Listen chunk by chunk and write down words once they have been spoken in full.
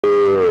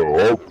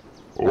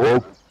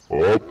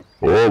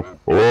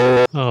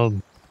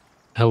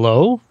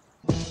Hello?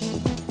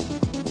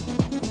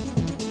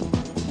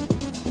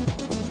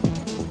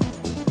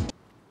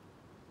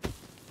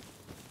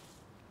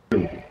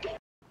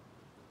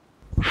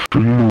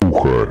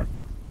 Шлюха.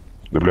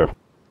 Да бля.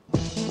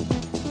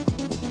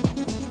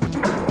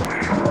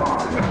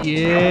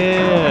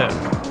 Yeah.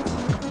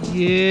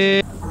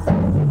 Yeah.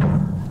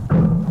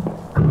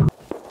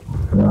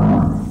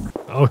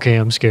 Okay,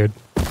 I'm scared.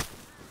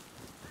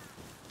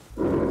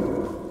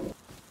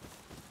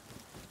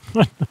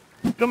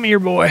 Come here,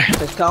 boy.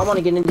 I want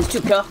to get in this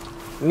too, cuh.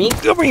 Me?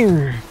 Come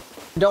here.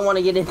 Don't want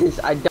to get in this.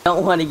 I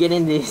don't want to get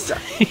in this.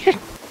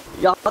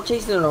 Y'all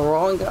chasing the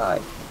wrong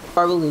guy.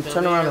 Probably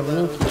turn around and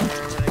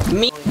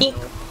mink. Me?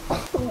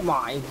 Oh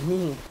my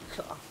mink.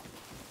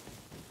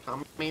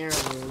 Come here,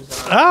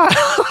 loser.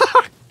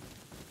 Ah!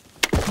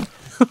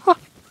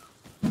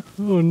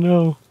 Oh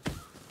no.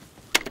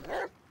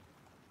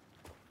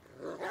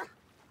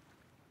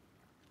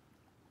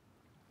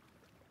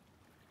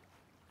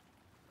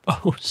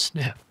 Oh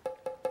snap.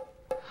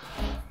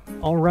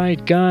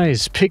 Alright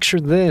guys,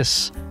 picture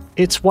this.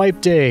 It's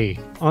wipe day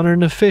on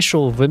an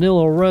official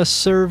Vanilla Rust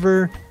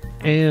server,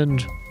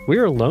 and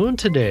we're alone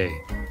today.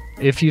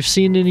 If you've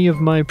seen any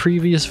of my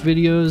previous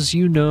videos,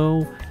 you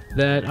know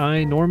that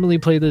I normally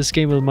play this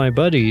game with my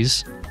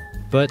buddies,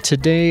 but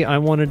today I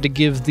wanted to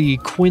give the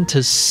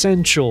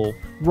quintessential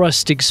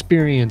Rust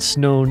experience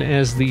known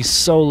as the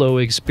solo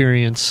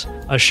experience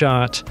a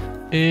shot.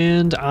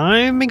 And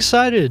I'm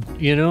excited,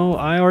 you know,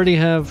 I already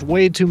have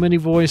way too many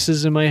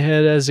voices in my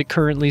head as it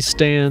currently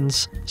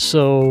stands,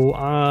 so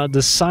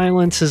the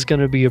silence is going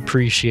to be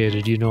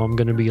appreciated, you know, I'm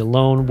going to be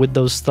alone with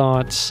those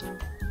thoughts.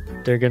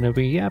 They're going to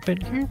be yapping,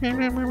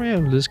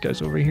 this guy's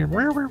over here.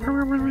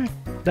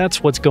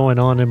 That's what's going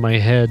on in my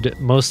head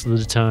most of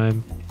the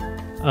time.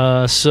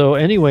 So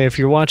anyway, if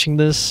you're watching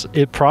this,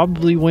 it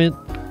probably went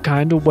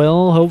kind of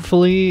well,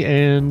 hopefully,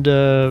 and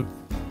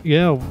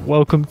yeah,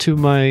 welcome to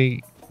my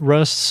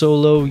Rust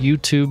solo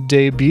YouTube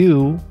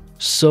debut,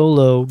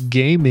 solo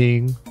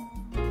gaming,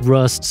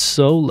 Rust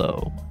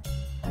solo.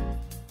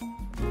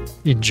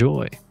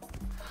 Enjoy.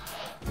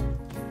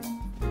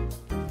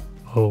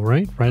 All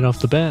right, right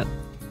off the bat.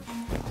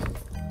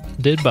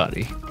 Dead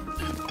body.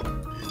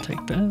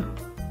 Take that.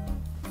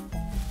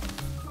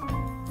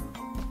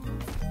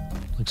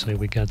 Looks like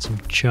we got some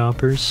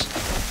choppers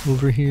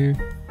over here.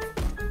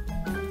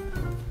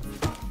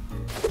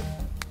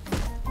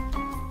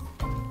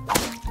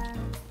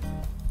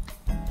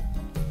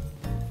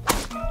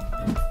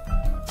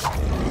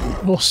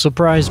 Oh,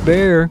 surprise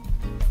bear.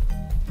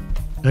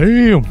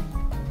 Damn.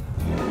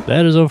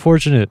 That is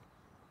unfortunate.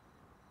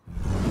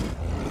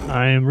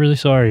 I am really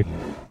sorry.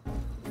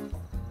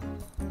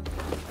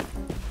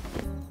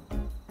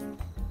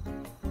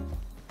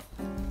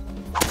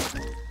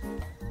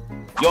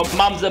 Your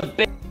mom's a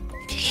bitch.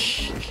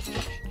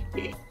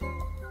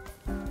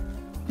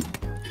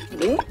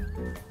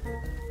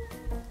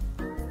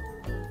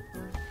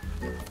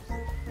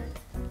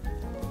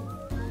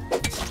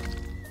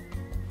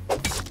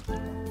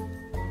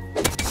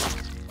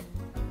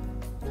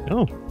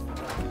 Oh.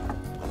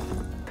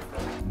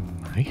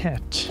 My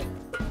hat.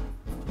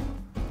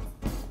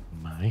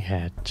 My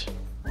hat.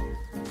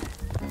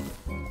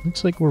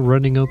 Looks like we're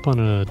running up on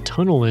a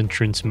tunnel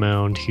entrance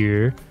mound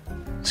here.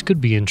 This could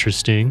be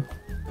interesting.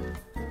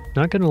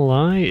 Not gonna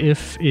lie,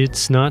 if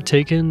it's not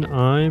taken,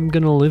 I'm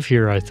gonna live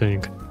here, I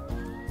think.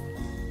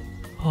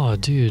 Oh,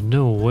 dude,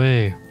 no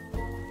way.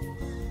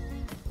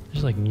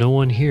 There's like no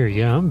one here.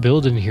 Yeah, I'm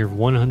building here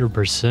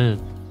 100%.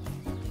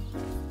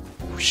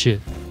 Oh, shit.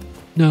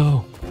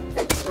 No.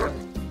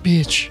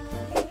 Bitch.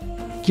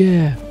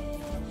 Yeah.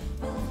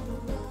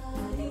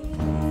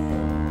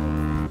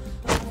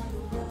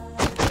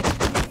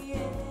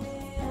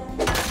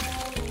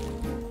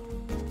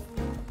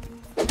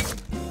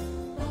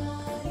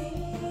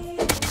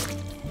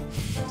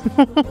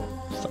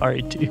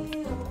 Sorry, dude.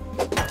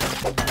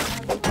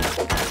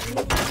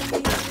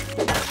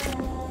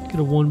 Get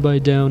a one by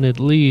down at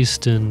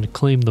least and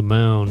claim the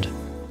mound.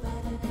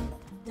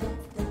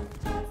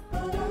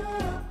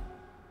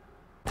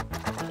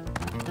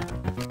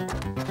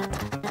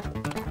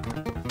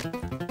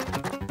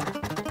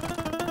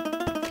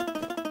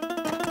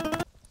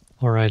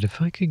 Alright,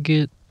 if I could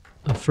get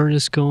a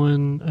furnace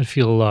going, I'd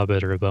feel a lot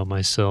better about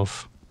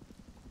myself.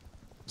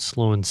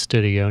 Slow and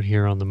steady out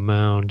here on the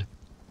mound.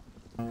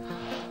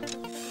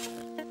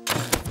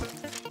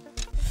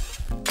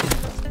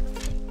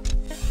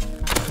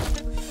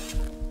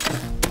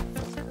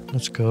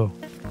 Let's go.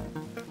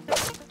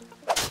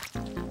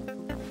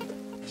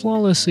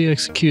 Flawlessly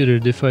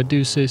executed, if I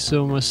do say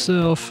so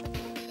myself.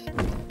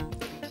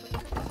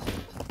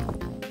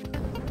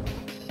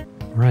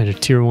 Alright, a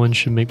tier 1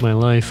 should make my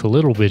life a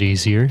little bit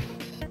easier.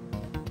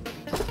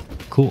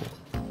 Cool.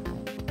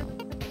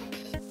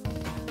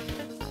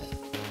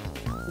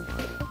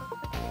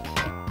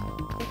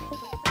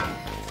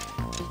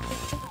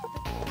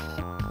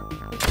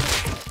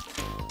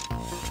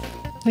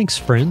 Thanks,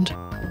 friend.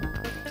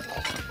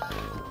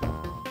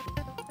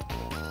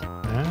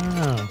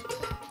 Ah,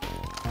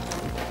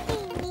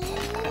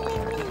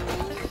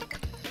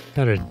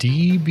 Got a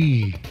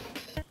DB.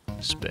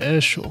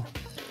 Special.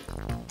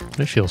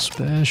 I feel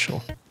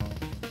special.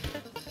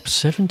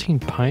 17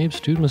 pipes?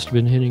 Dude must have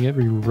been hitting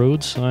every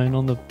road sign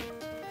on the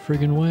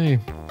friggin' way.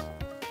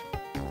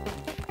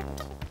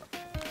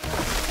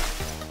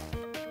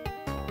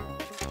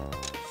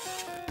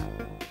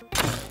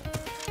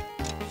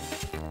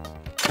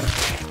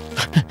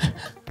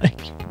 I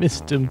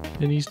missed him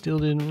and he still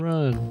didn't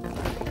run.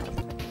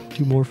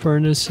 2 more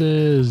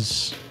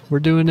furnaces. We're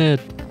doing it.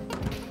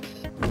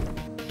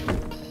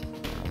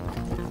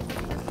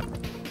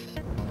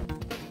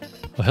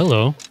 Oh,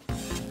 hello.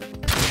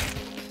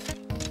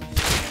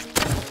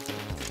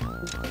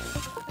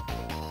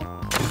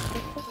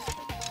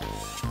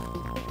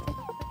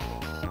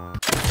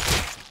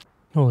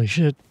 Holy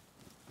shit.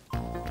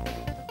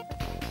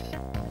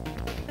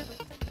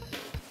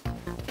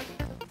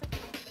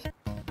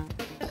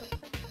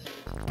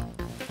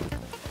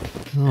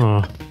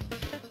 Oh.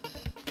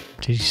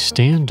 Did he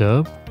stand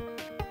up?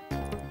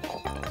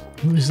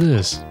 Who is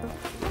this?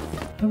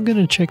 I'm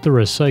gonna check the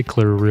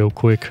recycler real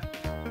quick.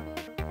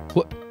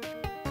 What?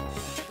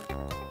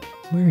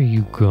 Where are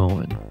you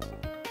going?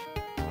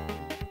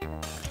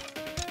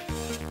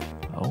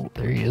 Oh,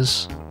 there he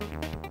is.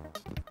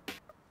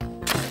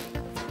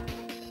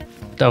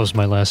 That was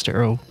my last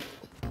arrow.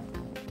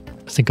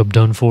 I think I'm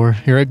done for.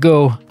 Here I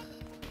go.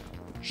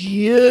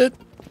 Yeah.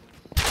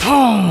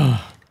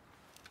 Ah.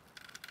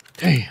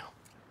 Damn.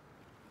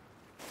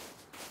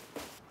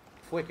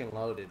 Freaking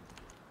loaded.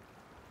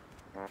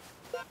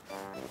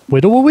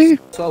 Whittle-a-wee?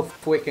 So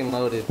freaking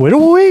loaded.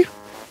 Whittle-a-wee?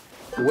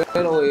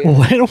 Whittle-a-wee.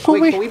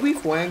 Whittle-a-wee? Wait, can we be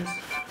friends?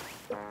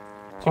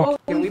 Oh.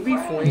 Can we be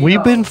friends?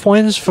 We've been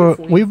friends for.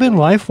 We've been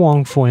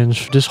lifelong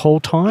friends this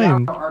whole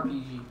time.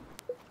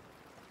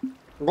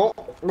 No,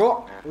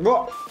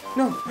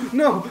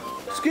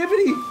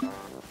 Skibbity!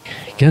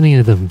 Got any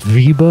of them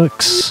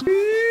V-Bucks?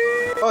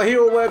 Oh,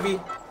 Hero Webby.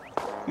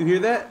 You hear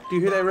that? Do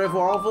you hear that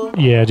revolver?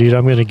 Yeah, dude,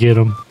 I'm gonna get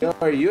them. Yo,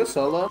 are you a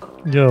solo?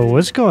 Yo,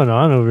 what's going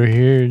on over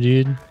here,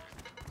 dude?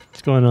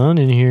 What's going on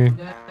in here?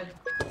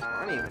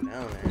 I don't even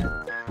know,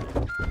 man.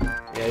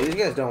 Yeah, these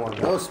guys don't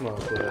want no smoke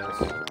with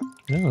us.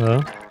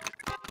 Hello.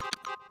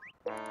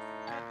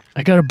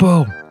 I got a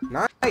bow.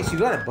 Nice, you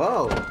got a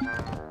bow.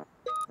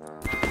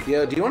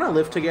 Yo, do you want to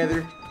live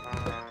together?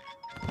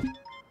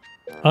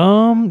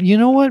 You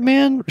know what,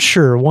 man?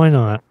 Sure, why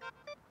not?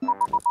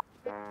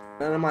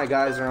 None of my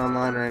guys are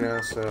online right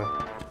now,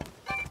 so...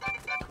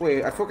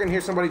 Wait, I fucking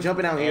hear somebody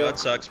jumping out here. Oh, that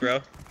sucks,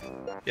 bro.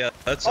 Yeah,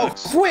 that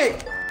sucks. Oh,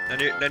 frick!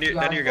 None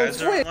of your guys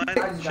are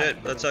online?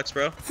 Shit, that sucks,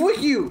 bro. Frick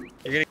you!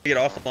 You're gonna get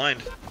offline.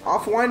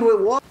 Offline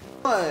with what?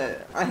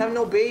 I have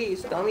no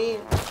base, dummy.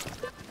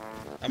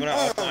 I'm gonna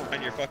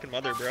offline your fucking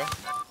mother, bro.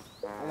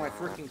 Oh my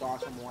freaking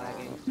gosh, I'm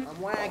lagging.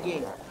 I'm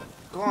lagging.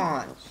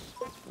 Gosh.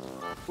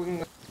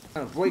 Freaking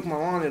gonna break my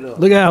monitor.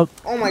 Look out!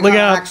 Oh my Look god,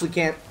 out. I actually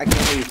can't. I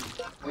can't leave.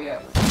 Oh yeah.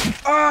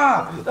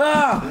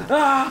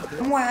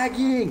 I'm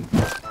lagging.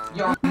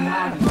 Yo, I'm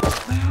lagging.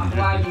 I'm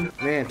lagging.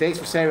 Man, thanks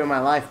for saving my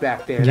life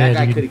back there. Yeah, That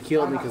guy dude. could have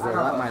killed me because of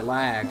my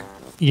lag.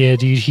 Yeah,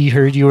 dude, he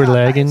heard you were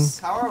lagging.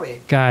 How are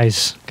we?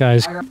 Guys.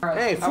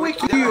 Hey,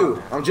 freak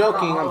you! I'm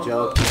joking.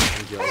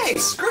 Hey,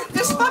 screw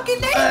this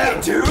fucking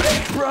naked, dude!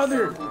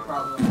 Brother,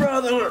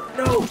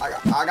 no!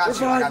 I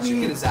got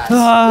you. Get his ass.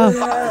 Ah.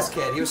 Fuck this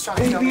kid. He was trying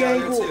to kill me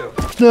earlier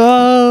too.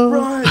 No!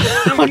 Run,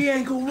 baby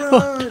ankle,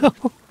 run!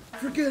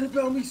 Forget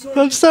about me, son.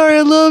 I'm sorry,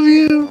 I love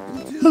you!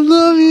 I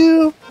love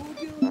you!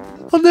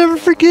 I'll never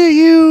forget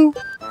you!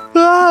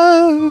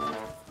 Ah.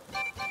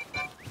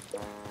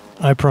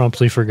 I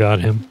promptly forgot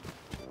him.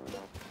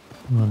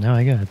 Well, now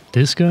I got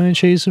this guy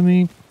chasing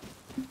me.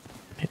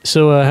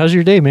 So, how's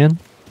your day, man?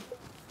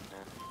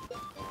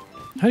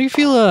 How do you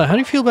feel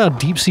about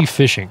deep sea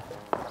fishing?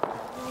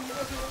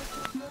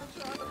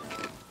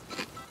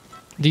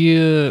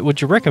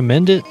 Would you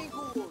recommend it?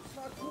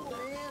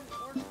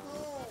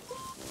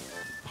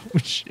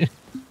 Did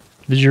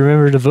you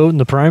remember to vote in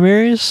the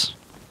primaries?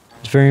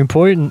 It's very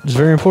important. It's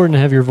very important to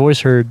have your voice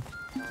heard.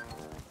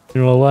 You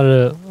know, a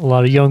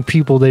lot of young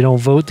people, they don't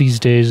vote these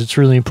days. It's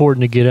really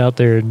important to get out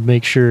there and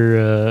make sure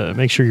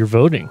you're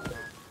voting.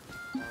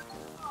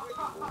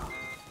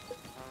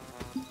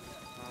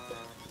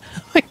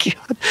 Oh my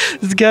god,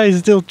 this guy is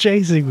still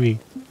chasing me.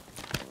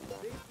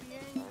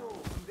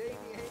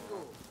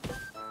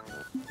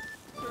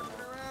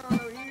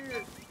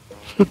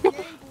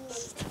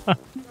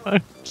 I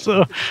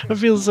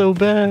feel so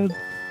bad.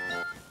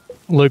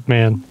 Look,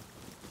 man.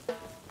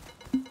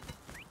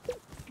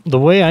 The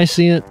way I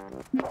see it,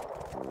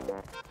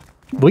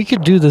 we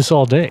could do this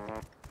all day.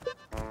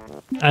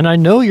 And I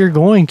know you're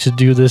going to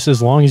do this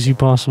as long as you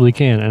possibly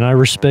can, and I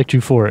respect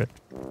you for it.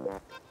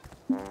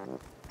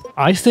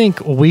 I think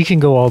we can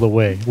go all the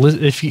way.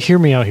 If you hear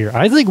me out here,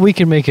 I think we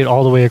can make it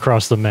all the way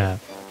across the map.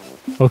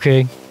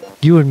 Okay?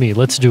 You and me,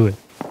 let's do it.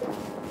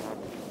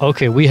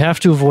 Okay, we have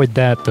to avoid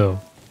that though.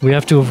 We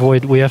have to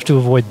avoid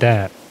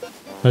that.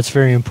 That's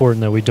very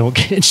important that we don't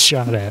get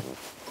shot at.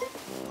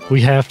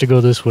 We have to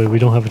go this way. We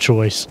don't have a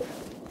choice.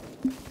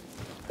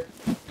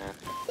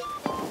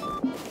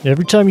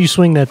 Every time you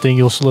swing that thing,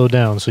 you'll slow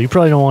down, so you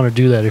probably don't want to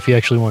do that if you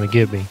actually want to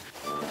get me.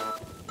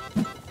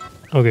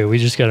 Okay, we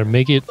just gotta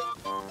make it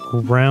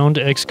round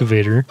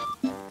excavator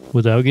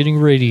without getting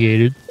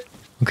radiated.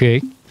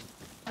 Okay.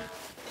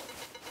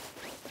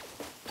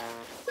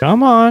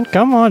 Come on,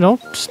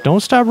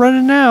 don't stop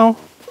running now.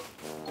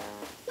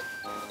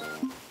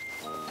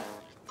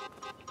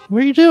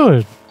 What are you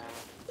doing?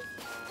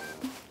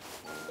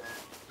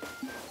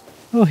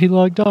 Oh, he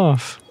logged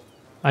off.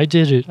 I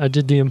did it. I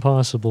did the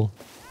impossible.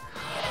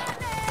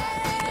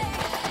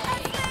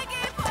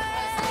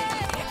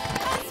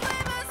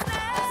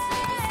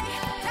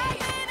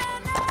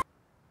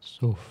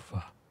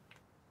 Sofa.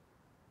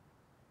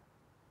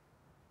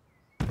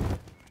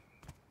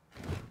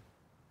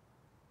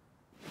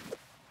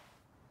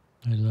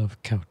 I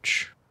love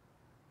couch.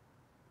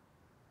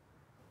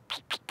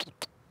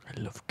 I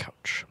love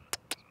couch.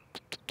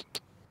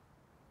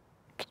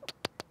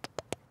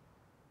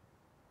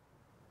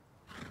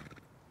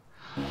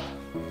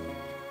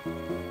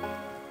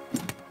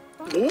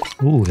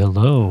 Ooh,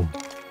 hello.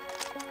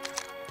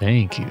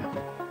 Thank you.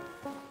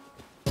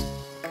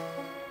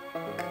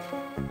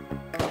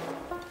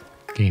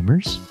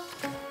 Gamers?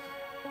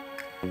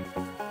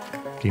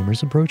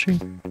 Gamers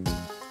approaching?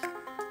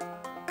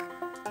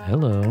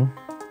 Hello.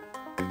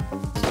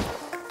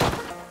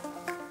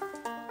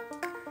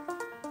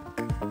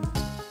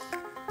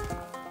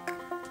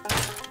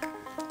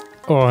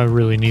 Oh, I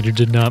really needed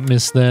to not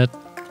miss that.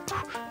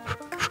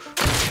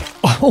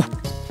 Oh!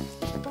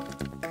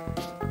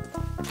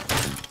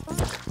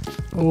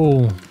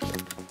 Oh.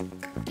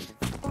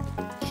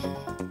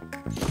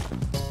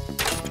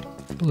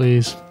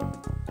 Please.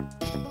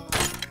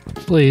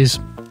 Please.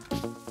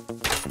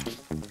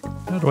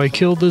 How do I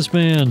kill this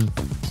man?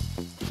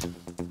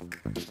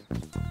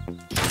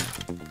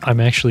 I'm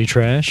actually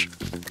trash.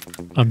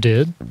 I'm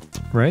dead,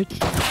 right?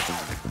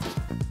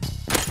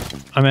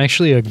 I'm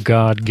actually a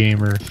god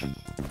gamer.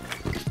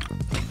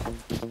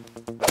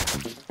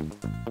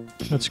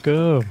 Let's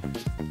go.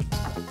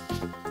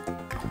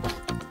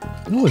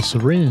 Oh, a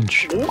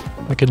syringe.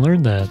 I can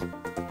learn that.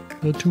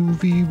 A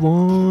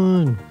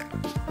 2v1.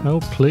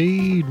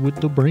 Outplayed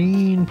with the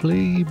brain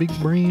play. Big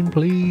brain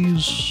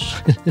please.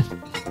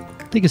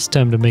 I think it's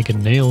time to make a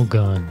nail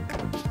gun.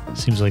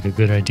 Seems like a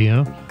good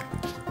idea.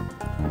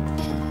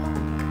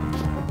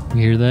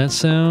 You hear that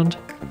sound?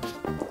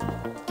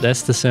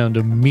 That's the sound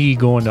of me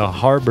going to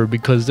harbor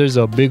because there's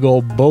a big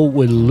old boat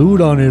with loot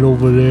on it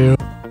over there.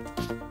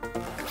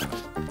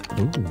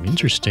 Ooh,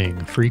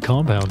 interesting. Free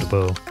compound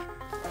bow.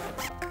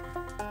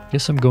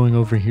 Guess I'm going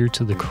over here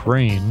to the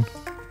crane.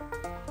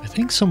 I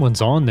think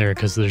someone's on there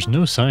because there's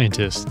no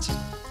scientists.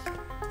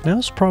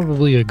 Now's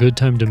probably a good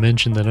time to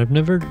mention that I've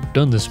never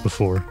done this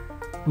before.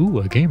 Ooh,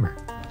 a gamer.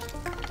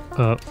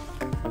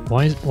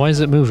 Why is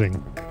it moving?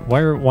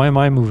 Why am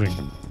I moving?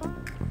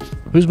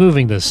 Who's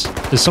moving this?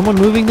 Is someone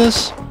moving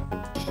this?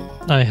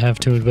 I have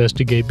to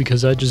investigate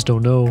because I just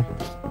don't know.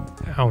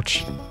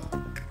 Ouch.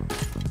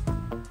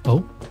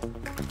 Oh?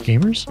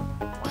 Gamers?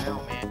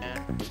 Wow, man.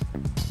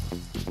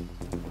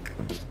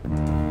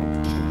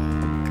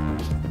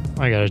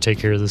 I gotta take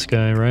care of this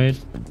guy, right?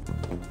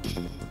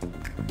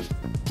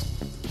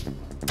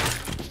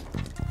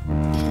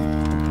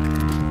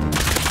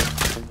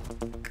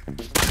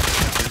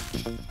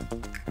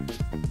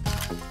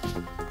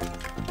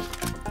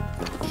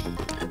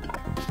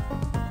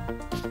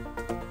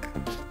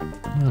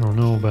 I don't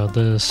know about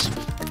this.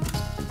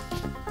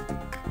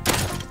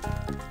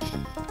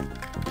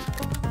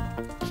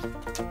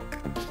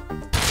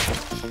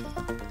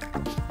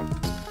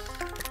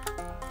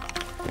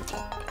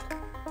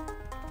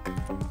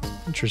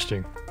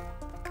 Interesting.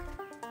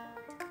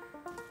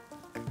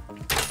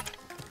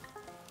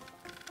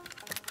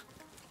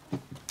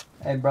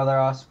 Hey brother,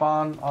 I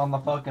spawned on the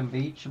fucking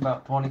beach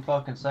about 20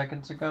 fucking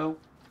seconds ago.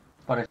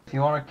 But if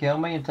you want to kill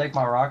me and take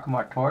my rock and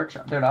my torch,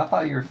 dude, I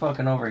thought you were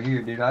fucking over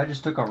here, dude. I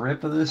just took a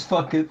rip of this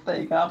fucking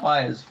thing. I'm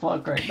high as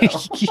fuck right now.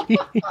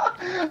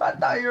 I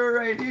thought you were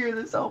right here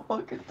this whole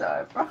fucking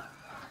time, bro.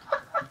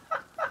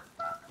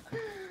 I'm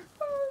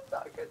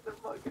talking to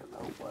fucking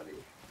nobody.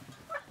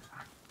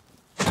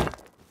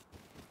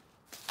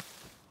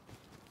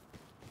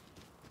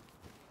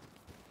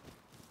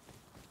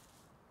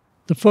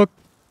 The fuck?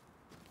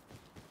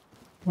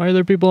 Why are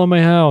there people in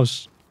my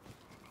house?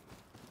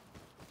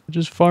 I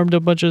just farmed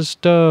a bunch of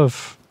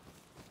stuff.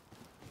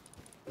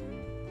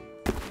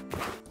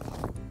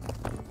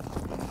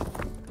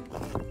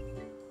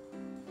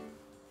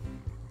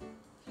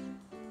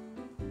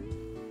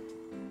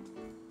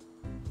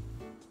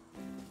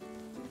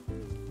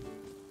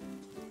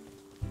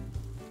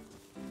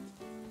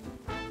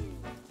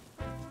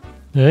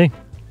 Hey.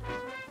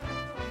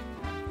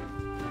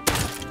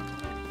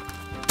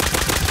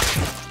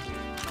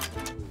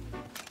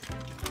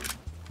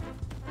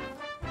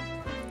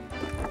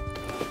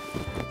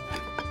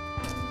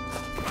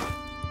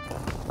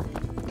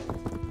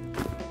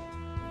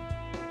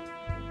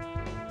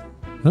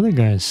 Other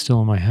guy is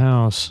still in my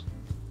house.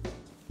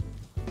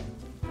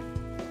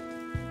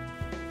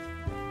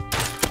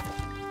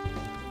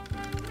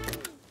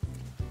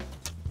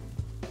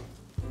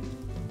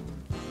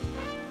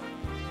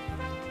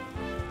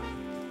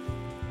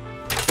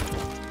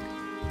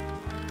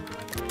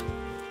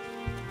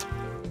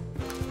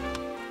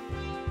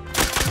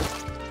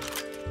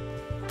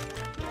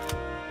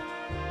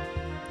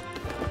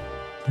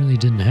 Really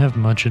didn't have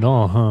much at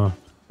all, huh?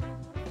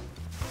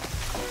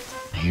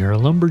 You're a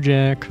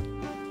lumberjack.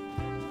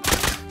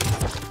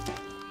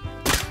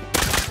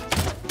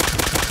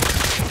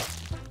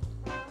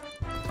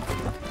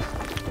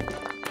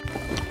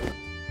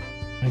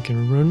 I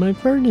can run my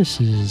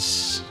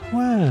furnaces.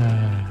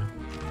 Wow.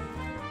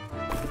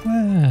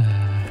 Wow.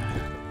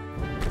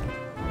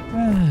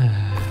 Wow.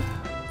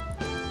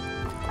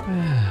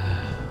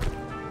 Wow.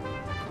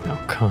 How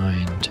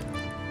kind.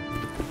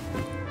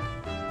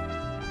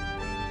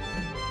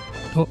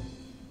 Oh.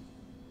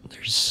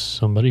 There's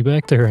somebody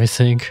back there, I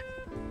think.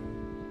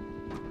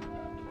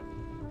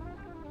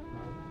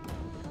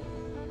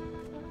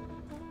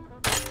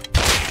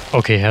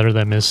 Okay, how did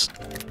that miss?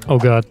 Oh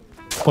god.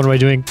 What am I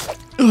doing?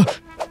 Ugh.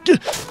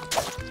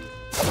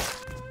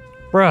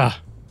 Bruh.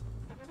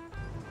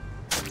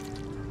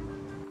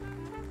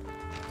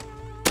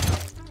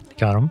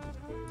 Got him.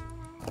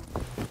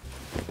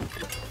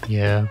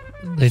 Yeah,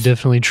 they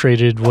definitely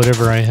traded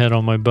whatever I had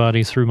on my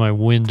body through my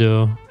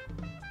window.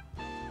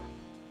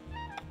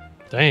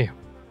 Damn.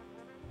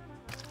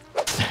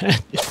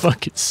 It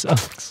fucking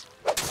sucks.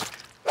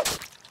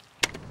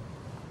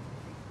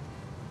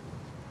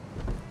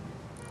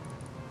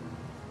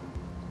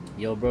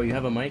 Yo, bro, you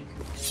have a mic?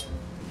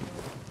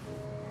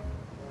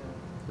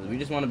 Cause we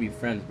just want to be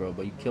friends, bro,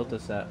 but you killed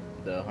us at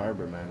the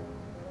harbor, man.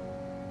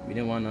 We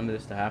didn't want none of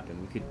this to happen.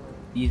 We could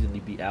easily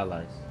be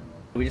allies.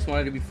 We just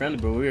wanted to be friendly,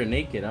 bro. We were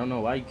naked. I don't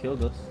know why you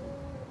killed us.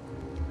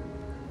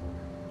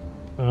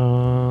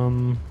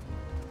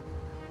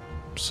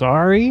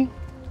 Sorry?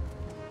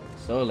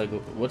 So, like,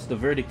 what's the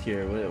verdict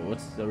here?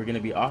 Are we gonna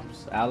be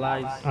ops,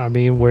 allies? I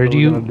mean, where do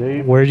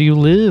you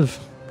live?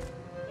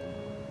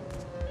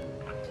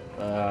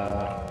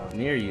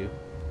 Near you.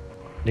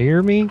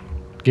 Near me?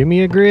 Give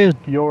me a grid.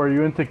 Yo, are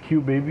you into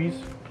cute babies?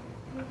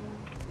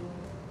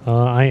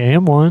 I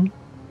am one.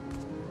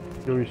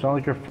 Yo, you sound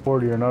like you're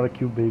 40. You're not a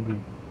cute baby.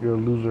 You're a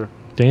loser.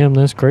 Damn,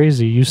 that's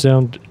crazy. You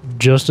sound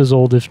just as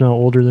old, if not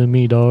older than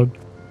me, dog.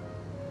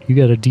 You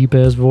got a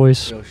deep-ass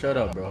voice. Yo, shut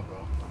up, bro.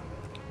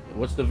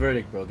 What's the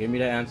verdict, bro? Give me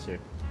the answer.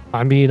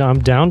 I mean, I'm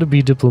down to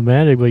be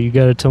diplomatic, but you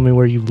gotta tell me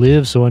where you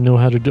live so I know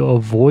how to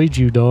avoid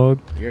you, dog.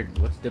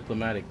 What's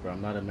diplomatic, bro?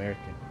 I'm not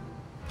American.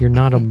 You're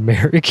not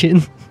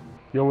American?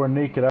 Yo, we're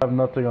naked. I have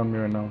nothing on me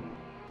right now.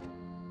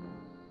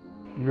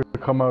 You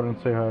can come out and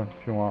say hi if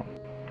you want.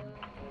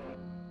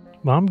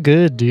 I'm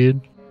good, dude.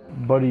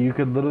 Buddy, you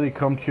could literally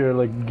come to your,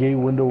 like, gay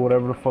window,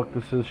 whatever the fuck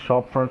this is,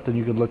 shop front, and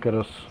you could look at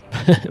us.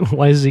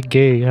 Why is it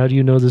gay? How do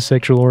you know the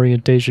sexual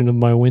orientation of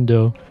my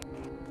window?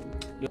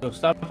 Yo,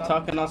 stop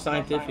talking all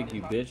scientific,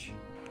 you bitch.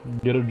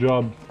 Get a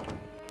job.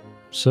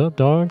 Sup,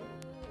 dog?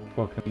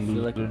 Fucking You feel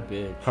loser. like a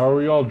bitch. How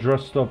are you all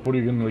dressed up? What are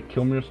you gonna, like,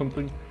 kill me or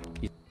something?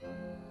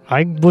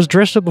 I was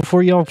dressed up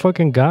before y'all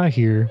fucking got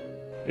here.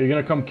 You're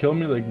gonna come kill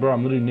me? Like, bro,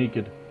 I'm literally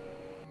naked.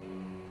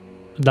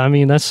 I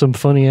mean, that's some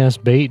funny-ass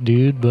bait,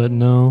 dude, but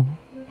no.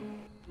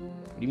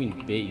 What do you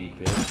mean bait, you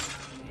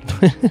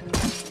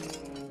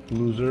bitch?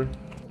 Loser.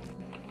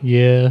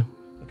 Yeah.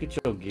 Look at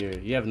your gear.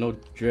 You have no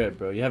drip,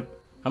 bro. You have...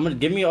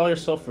 Give me all your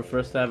sulfur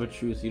first to have a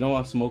truce. You don't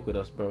want to smoke with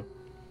us, bro.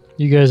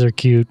 You guys are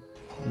cute.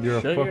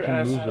 You're Shut a fucking your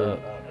ass loser. up.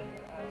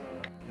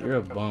 You're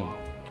a bum.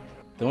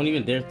 Don't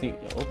even dare think...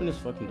 Open this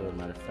fucking door,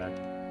 matter of fact.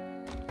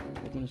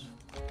 Open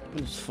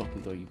this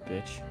fucking door, you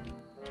bitch.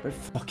 Right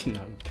fucking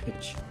now, you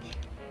bitch.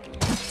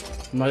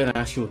 I'm not gonna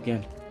ask you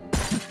again.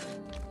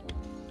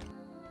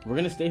 We're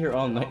gonna stay here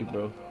all night,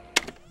 bro.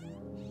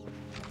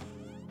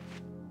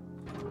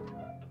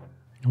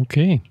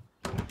 Okay.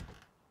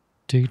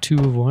 Day 2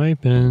 of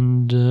wipe,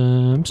 and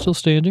I'm still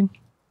standing.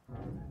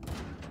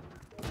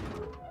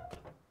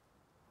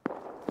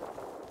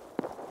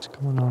 What's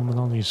going on with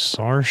all these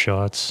SAR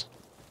shots?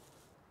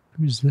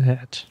 Who's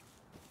that?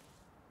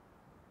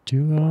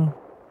 Duo?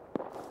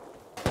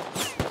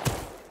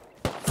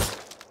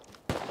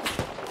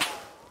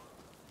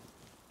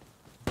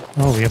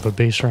 Oh, we have a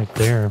base right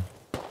there.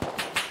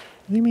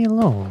 Leave me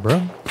alone,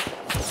 bro.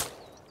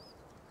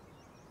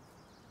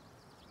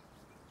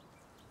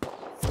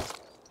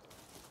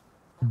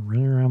 I'm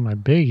running around my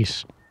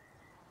base.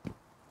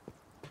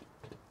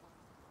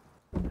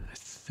 I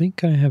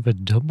think I have a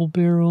double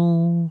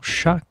barrel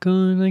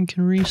shotgun I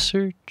can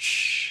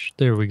research.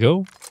 There we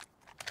go.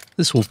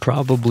 This will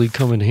probably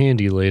come in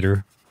handy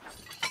later.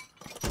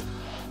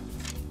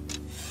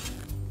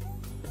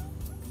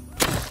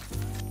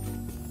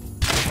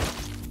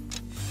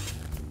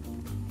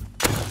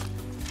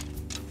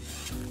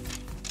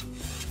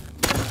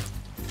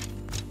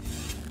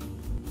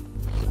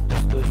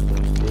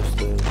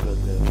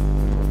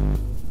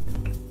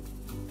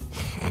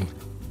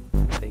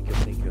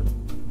 Thank you.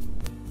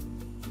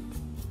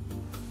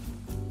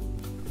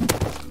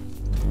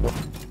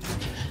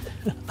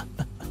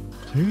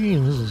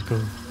 Damn, this is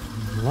going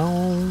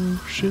long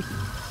shit.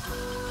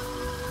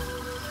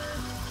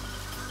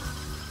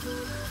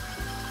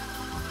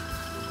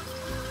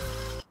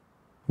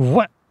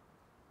 What?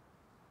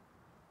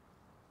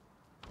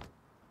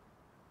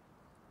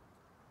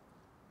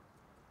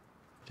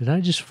 Did I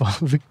just fall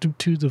victim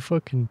to the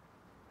fucking...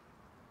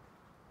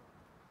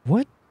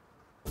 What?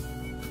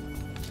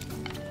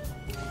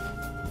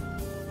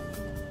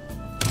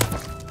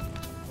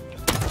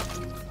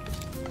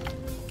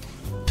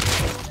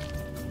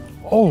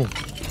 Oh!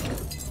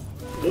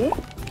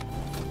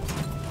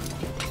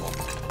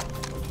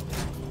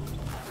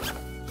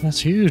 That's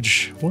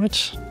huge.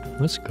 What?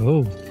 Let's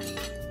go.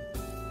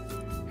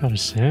 Got a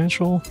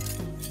satchel.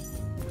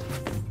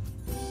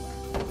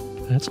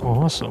 That's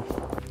awesome.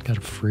 Got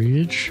a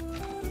fridge.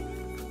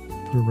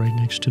 Put it right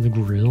next to the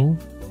grill.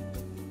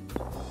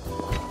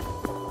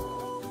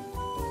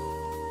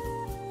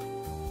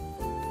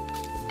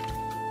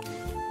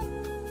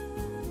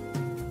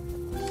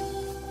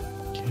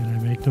 Can I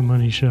make the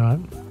money shot?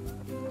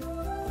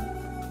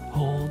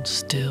 Hold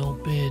still,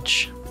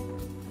 bitch.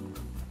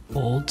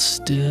 Hold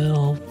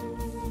still.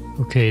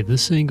 Okay,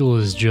 this angle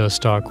is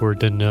just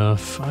awkward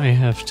enough. I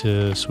have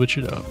to switch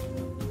it up.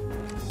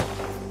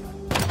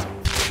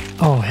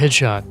 Oh,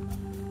 headshot.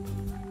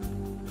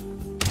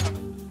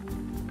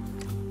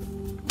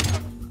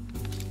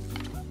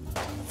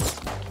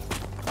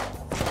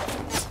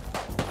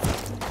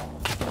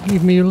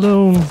 Leave me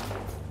alone.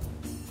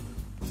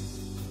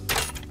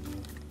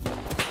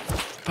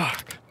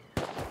 Fuck.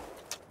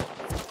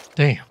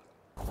 Damn.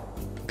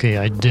 Okay,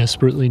 I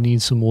desperately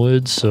need some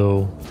wood,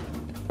 so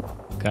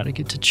gotta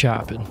get to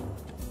chopping.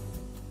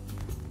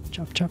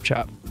 Chop, chop,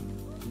 chop.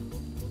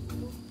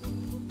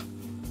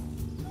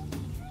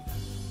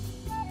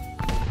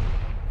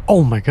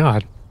 Oh my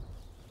god.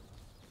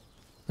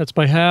 That's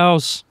my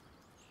house.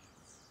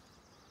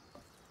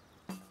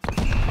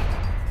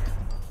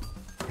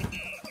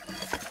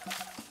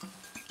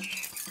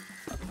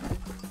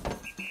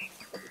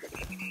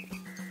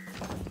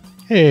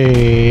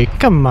 Hey,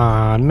 come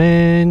on,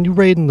 man. You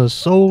raiding the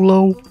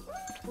solo?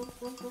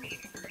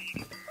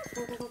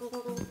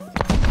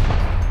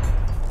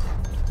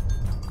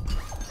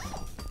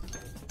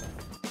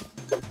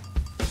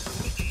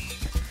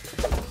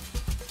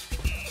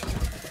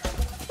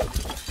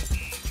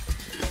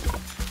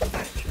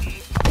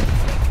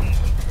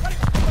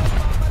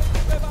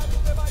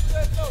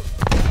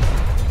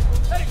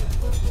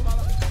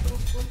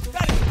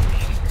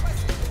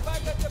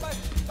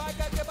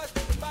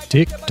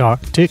 Tick tock,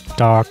 tick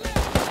tock.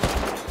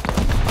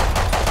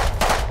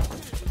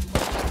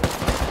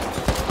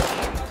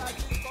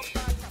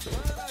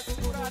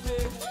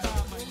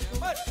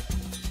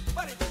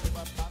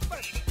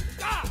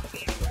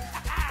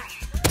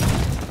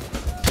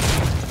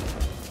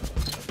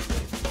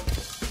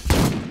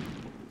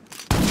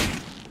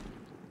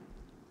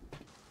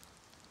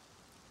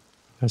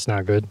 That's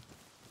not good.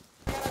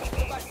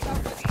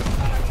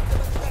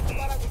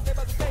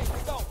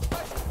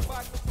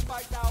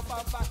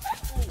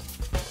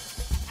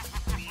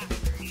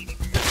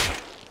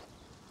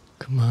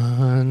 Come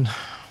on.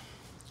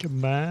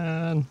 Come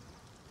on.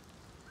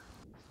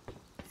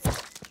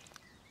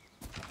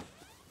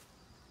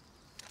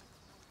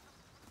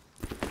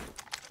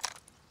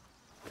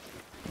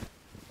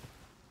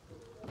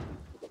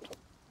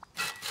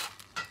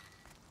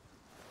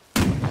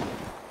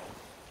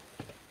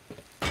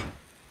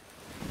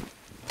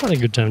 Probably a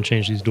good time to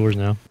change these doors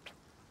now.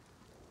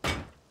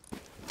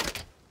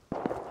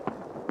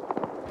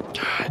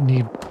 I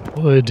need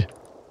wood.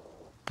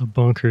 The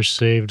bunker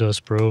saved us,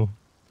 bro.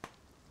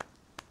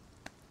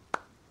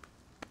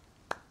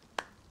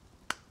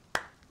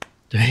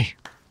 Dang.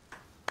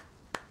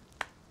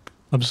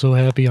 I'm so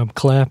happy I'm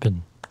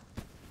clapping.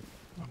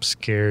 I'm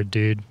scared,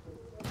 dude.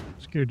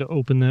 Scared to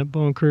open that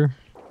bunker.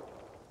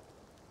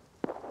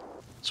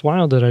 It's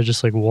wild that I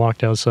just like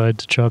walked outside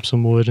to chop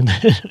some wood and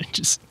then I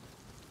just...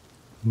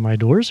 my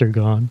doors are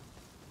gone.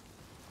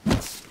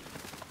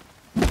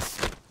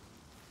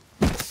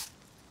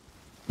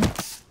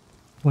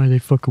 Why they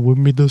fucking with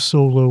me the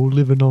solo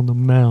living on the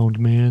mound,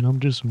 man? I'm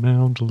just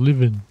mound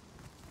living.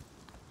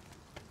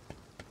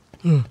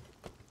 Ugh.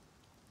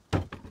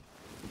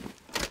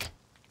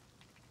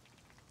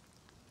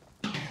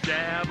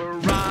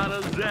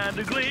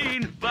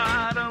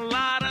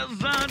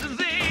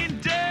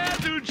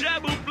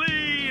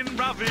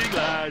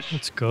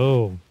 Let's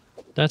go.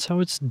 That's how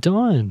it's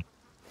done.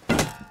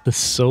 The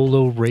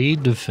solo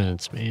raid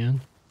defense,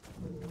 man.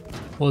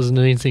 Wasn't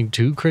anything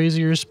too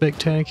crazy or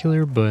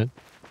spectacular, but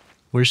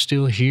we're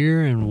still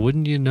here, and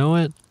wouldn't you know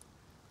it,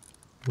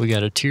 we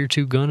got a tier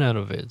 2 gun out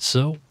of it,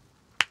 so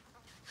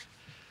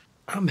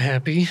I'm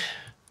happy.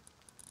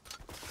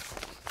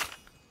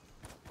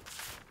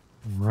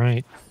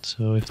 Right,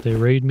 so if they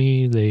raid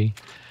me, they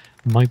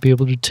might be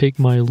able to take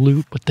my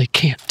loot, but they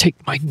can't take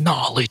my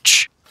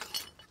knowledge.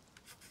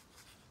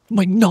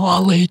 My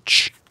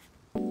knowledge!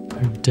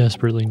 I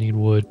desperately need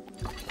wood.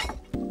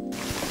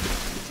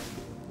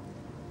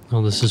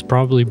 Well, this is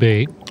probably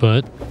bait,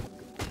 but...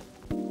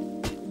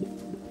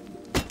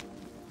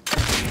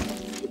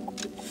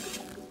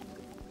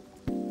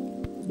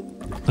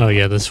 oh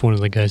yeah, that's one of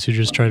the guys who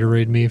just tried to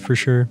raid me for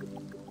sure.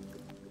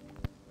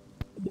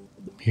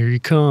 Here he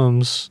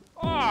comes.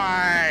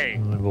 Oi!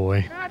 Oh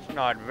boy. That's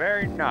not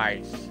very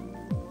nice.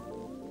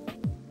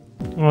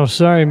 Oh,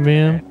 sorry,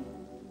 man.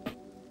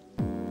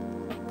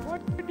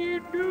 What did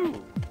you do?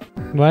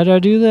 Why'd I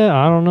do that?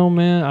 I don't know,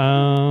 man.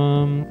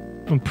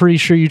 I'm pretty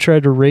sure you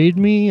tried to raid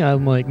me.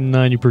 I'm like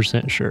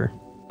 90% sure.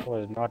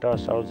 Well, not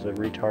us. That was the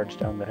retards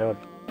down the hill.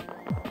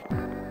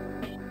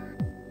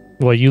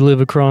 What, you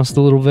live across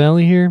the little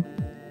valley here?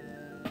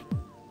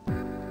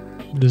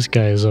 This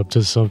guy is up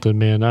to something,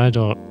 man. I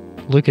don't...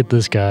 Look at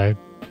this guy.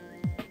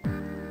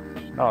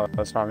 No,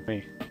 that's not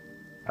me.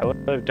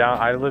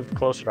 I live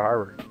closer to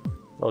harbor.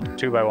 Little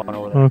 2x1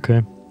 over there.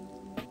 Okay.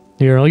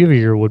 Here, I'll give you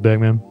your wood back,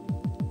 man.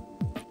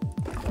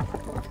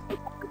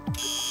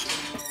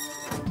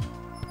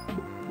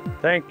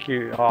 Thank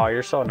you. Oh,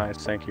 you're so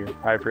nice. Thank you.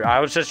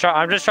 I'm just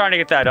trying to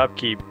get that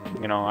upkeep.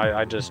 You know,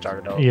 I just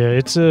started out. Yeah,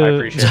 it's I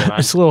appreciate it, man.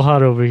 it's a little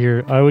hot over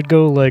here. I would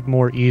go like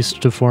more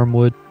east to farm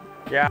wood.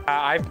 Yeah,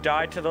 I've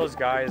died to those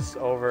guys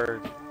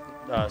over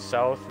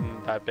south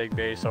and that big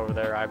base over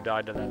there. I've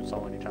died to them so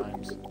many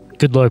times.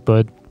 Good luck,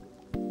 bud.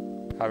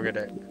 Have a good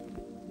day.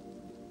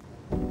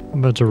 I'm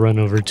about to run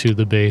over to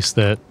the base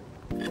that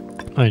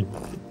I'm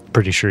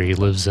pretty sure he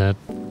lives at.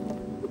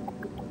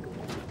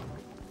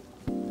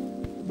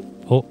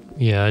 Oh,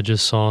 yeah, I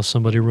just saw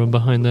somebody run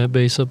behind that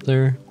base up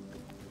there.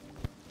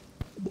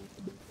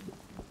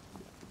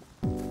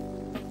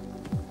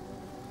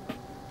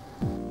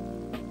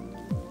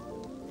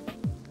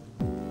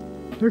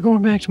 They're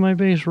going back to my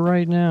base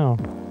right now.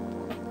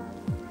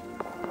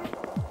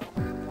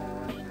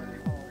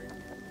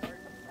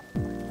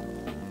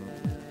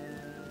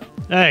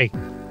 Hey!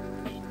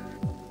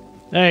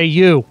 Hey,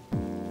 you!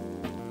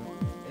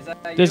 Is that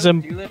you? This Do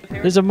you live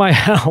here? is my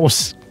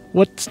house.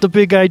 What's the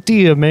big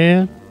idea,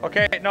 man?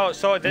 Okay, no,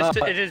 so it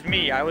is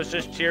me. I was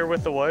just here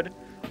with the wood.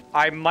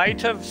 I might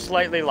have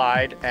slightly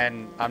lied,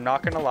 and I'm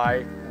not gonna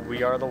lie.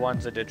 We are the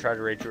ones that did try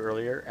to raid you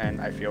earlier,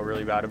 and I feel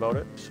really bad about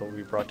it. So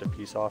we brought a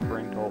peace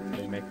offering to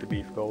hopefully make the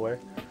beef go away.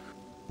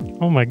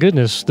 Oh my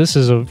goodness, this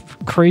is a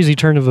crazy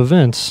turn of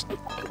events.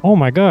 Oh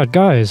my god,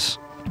 guys.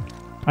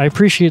 I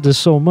appreciate this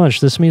so much.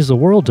 This means the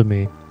world to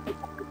me.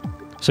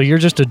 So you're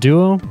just a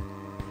duo?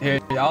 Here,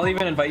 I'll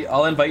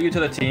invite you to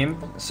the team,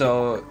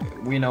 so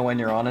we know when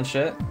you're on and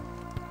shit.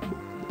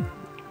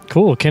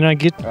 Cool. Can I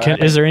get...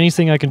 Is there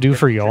anything I can do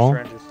for y'all?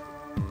 Syringes.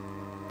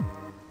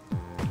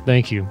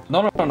 Thank you.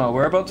 No.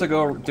 We're about to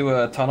go do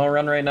a tunnel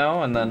run right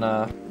now, and then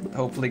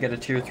hopefully get a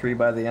tier 3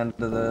 by the end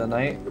of the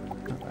night,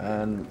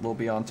 and we'll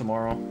be on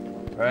tomorrow.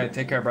 All right,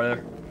 take care,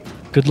 brother.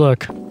 Good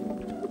luck.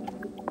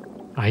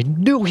 I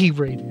knew he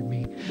raided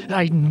me.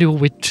 I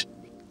knew it.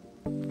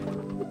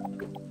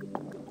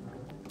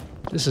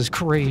 This is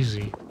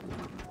crazy.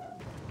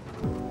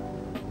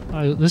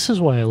 This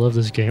is why I love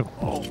this game.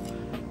 Oh,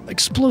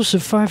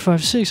 explosive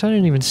 556. I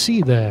didn't even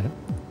see that.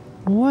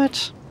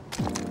 What?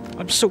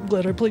 I'm so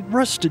glad I played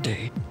Rust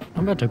today.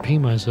 I'm about to pee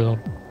myself.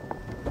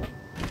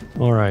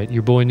 Alright,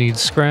 your boy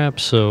needs scrap,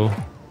 so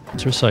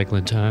it's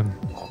recycling time.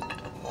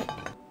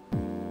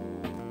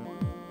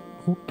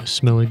 Oh, I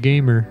smell a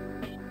gamer.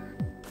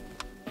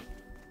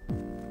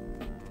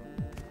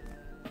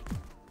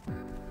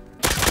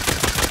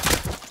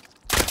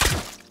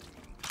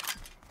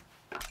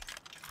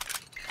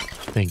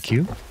 Thank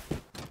you.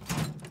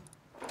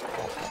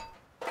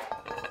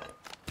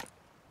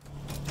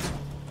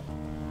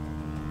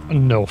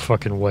 No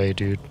fucking way,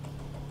 dude.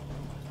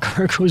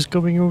 Cargo's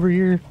coming over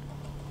here.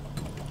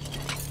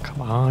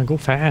 Come on, go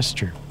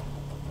faster.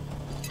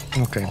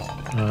 Okay,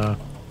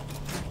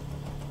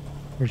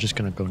 we're just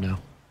gonna go now.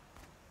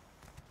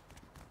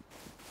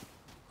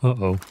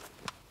 Uh-oh.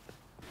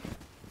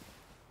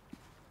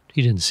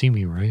 He didn't see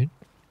me, right?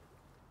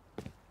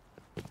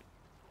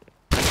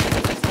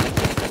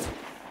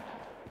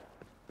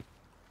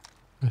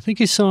 I think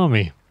he saw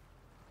me.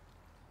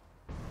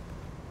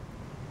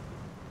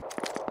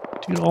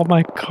 Dude, all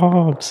my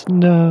comps,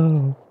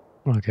 no.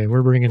 Okay,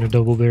 we're bringing a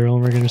double barrel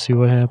and we're gonna see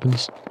what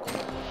happens.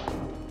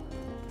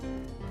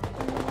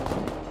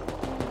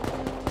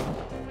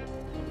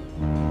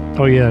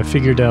 Oh yeah, I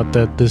figured out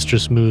that this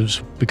just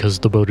moves because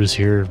the boat is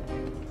here.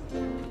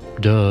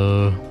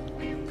 Duh.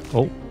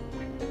 Oh.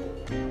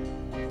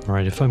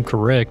 Alright, if I'm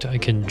correct, I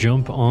can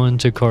jump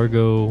onto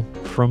cargo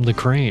from the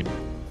crane.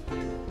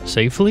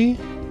 Safely?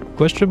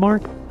 Question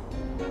mark?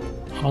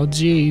 Oh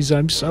jeez,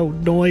 I'm so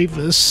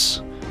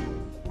nervous.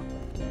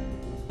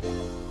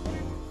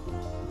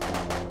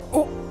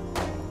 Oh.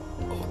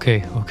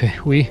 Okay,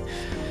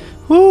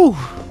 woo!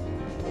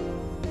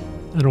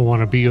 I don't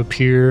want to be up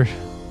here.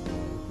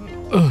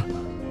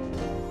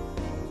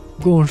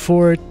 Going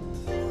for it.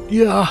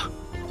 Yeah.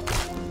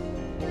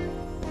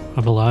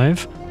 I'm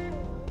alive.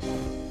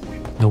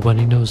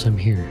 Nobody knows I'm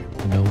here.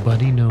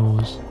 Nobody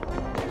knows.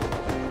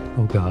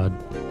 Oh god.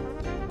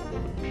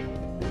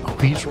 Oh,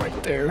 he's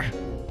right there.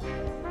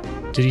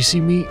 Did he see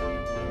me?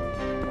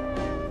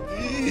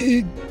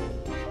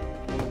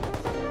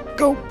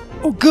 Go!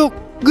 Oh, go!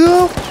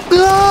 Go!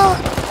 Ah!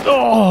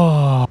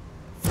 Oh!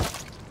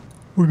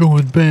 We're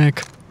going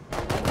back.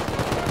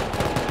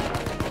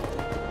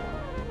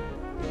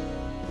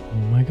 Oh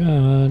my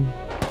god.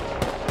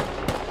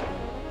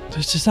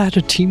 Is that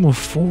a team of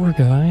 4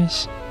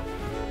 guys?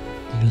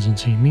 He doesn't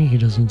see me, he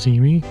doesn't see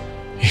me.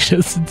 He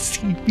doesn't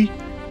see me.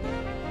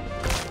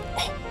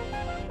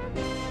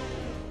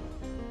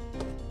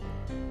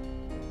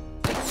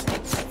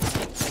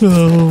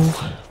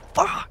 Oh.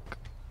 Fuck.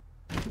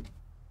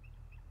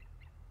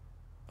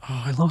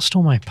 Oh, lost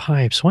all my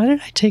pipes. Why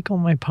did I take all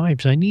my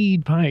pipes? I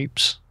need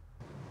pipes.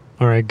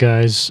 Alright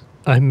guys,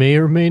 I may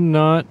or may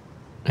not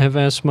have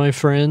asked my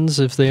friends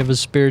if they have a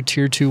spare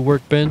tier 2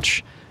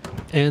 workbench,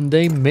 and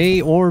they may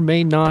or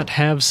may not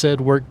have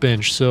said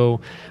workbench, so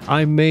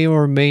I may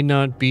or may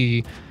not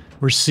be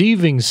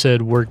receiving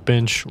said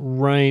workbench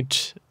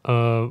right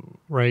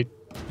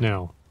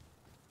now.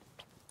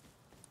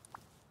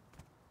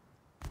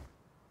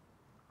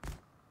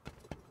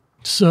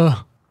 So,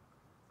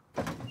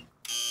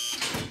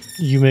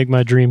 you make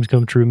my dreams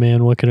come true,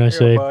 man. What can I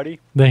say? Buddy.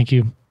 Thank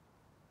you.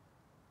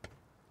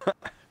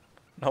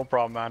 No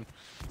problem, man.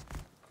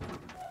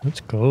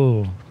 Let's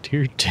go.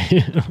 Tier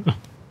 2.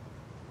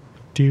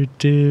 Tier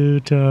 2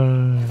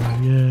 time.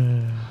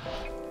 Yeah.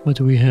 What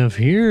do we have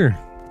here?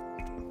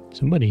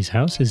 Somebody's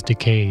house is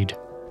decayed.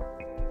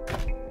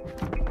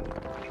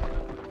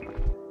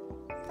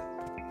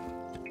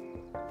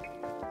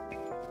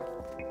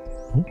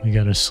 Oh, we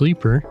got a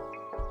sleeper.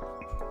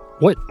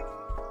 What?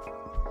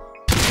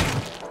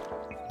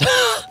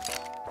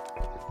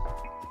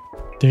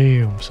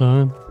 Damn,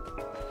 son.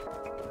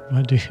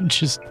 My dude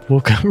just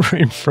woke up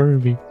right in front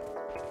of me.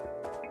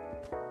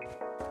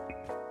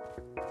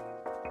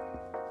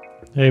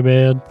 Hey,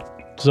 man.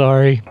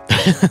 Sorry.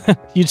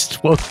 You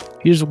just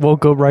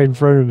woke up right in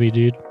front of me,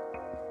 dude.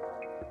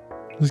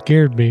 It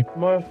scared me.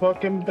 My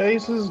fucking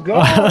base is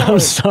gone. I'm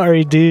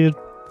sorry, dude.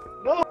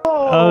 No.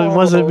 Oh, it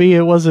wasn't me.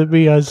 It wasn't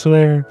me. I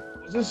swear.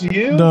 Is this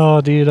you?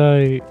 No, dude.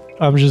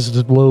 I'm just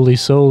a lowly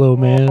solo,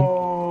 man.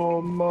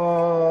 Oh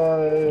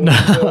my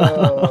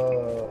God.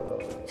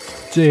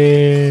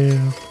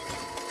 Damn.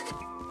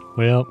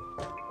 Well.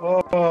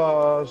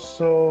 Oh,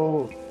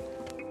 so.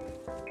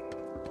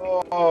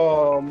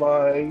 Oh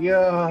my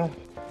god.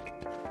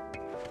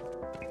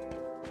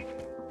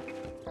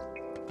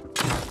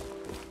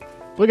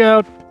 Look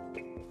out.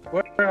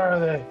 Where are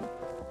they?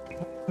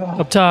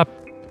 Up top.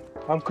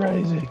 I'm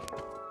crazy.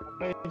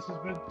 My base has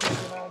been taken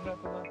out,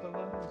 nothing left to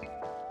lose.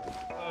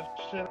 Oh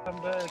shit, I'm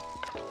dead.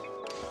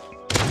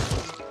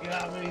 You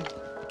got me.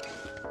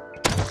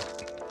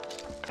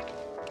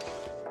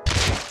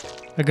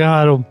 I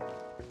got him.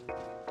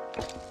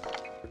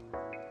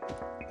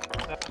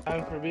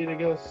 Time for me to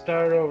go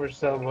start over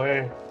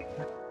somewhere.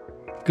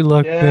 Good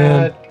luck,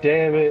 man. God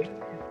damn it.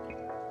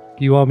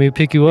 You want me to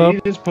pick you up?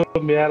 You just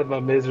put me out of my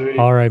misery.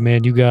 Alright,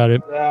 man. You got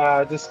it.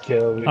 Ah, just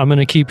kill me. I'm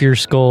gonna keep your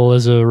skull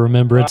as a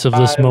remembrance of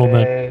this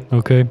moment. Man.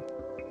 Okay?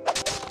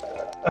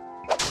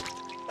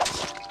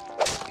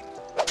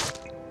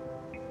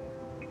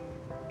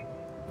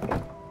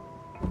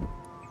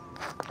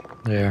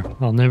 There.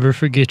 I'll never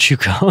forget you,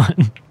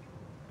 Colin.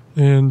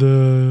 And,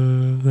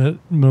 that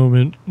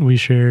moment we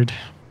shared.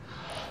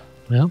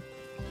 Well,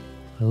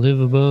 I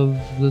live above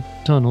the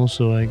tunnel,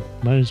 so I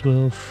might as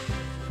well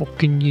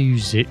fucking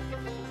use it.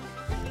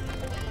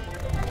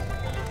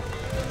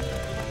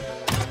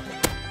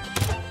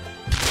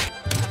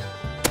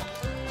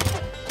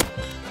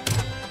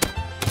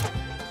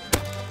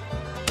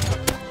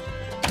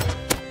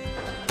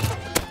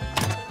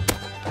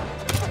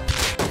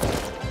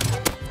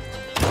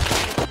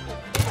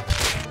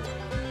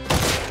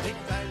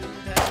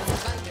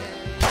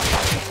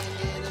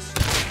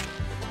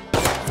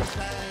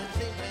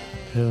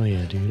 Hell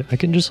yeah, dude. I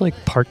can just like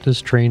park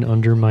this train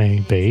under my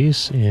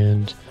base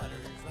and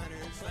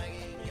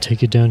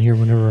take it down here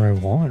whenever I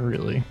want,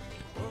 really.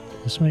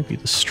 This might be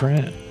the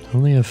strat. I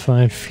only have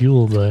 5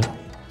 fuel, but I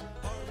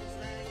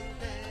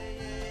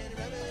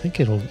think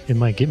it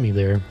might get me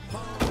there.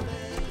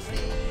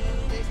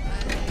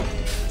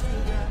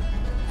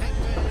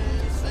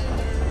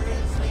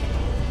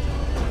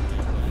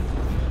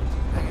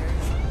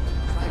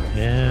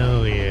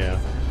 Hell yeah.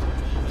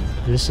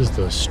 This is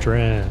the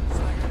strat.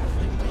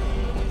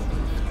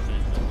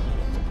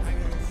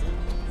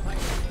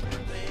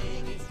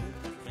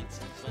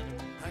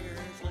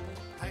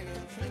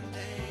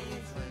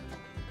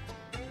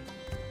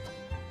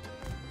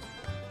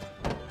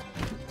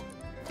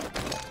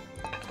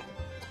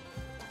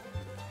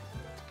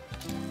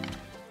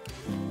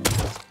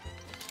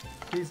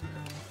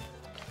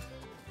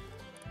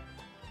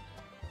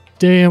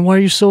 Damn, why are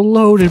you so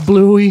loaded,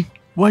 Bluey?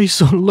 Why are you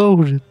so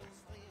loaded?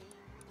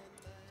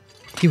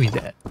 Give me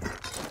that.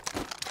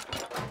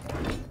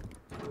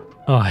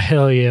 Oh,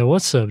 hell yeah.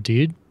 What's up,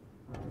 dude?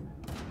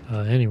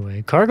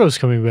 Anyway, cargo's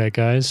coming back,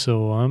 guys,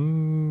 so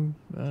I'm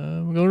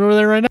going over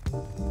there right now.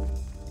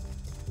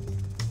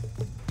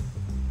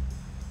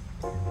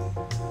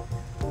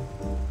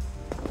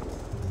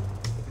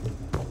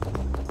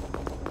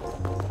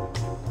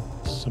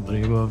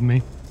 Somebody above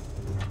me.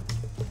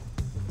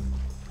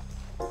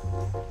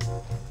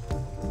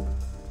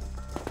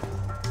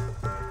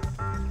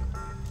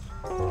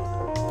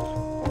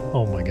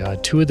 Oh my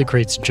god, 2 of the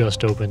crates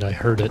just opened. I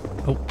heard it.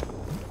 Oh.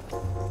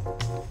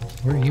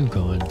 Where are you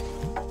going?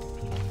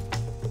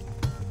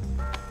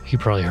 He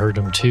probably heard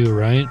them too,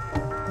 right?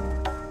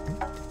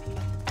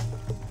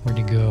 Where'd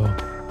he go?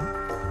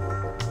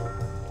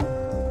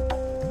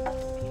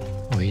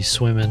 Oh, he's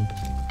swimming.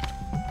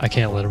 I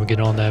can't let him get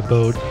on that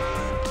boat.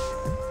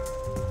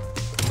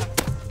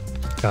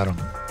 Got him.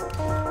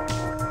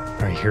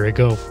 here I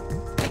go.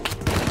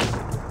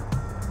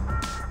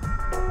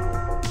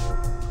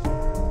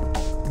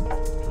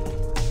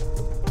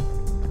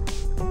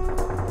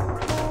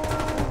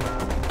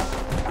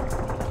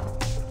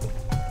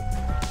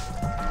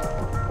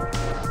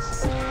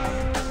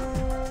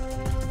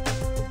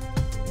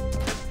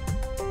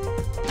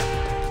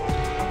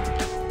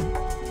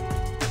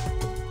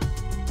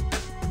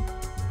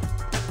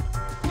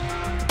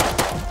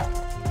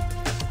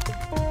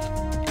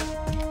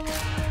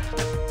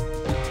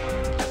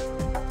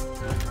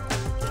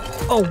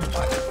 Oh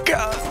my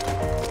god!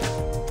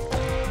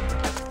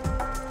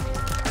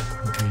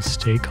 Okay,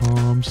 stay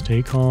calm,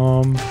 stay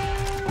calm.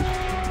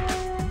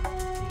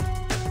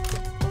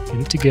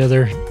 Get it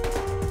together.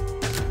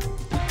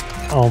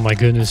 Oh my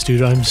goodness,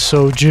 dude, I'm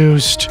so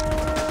juiced.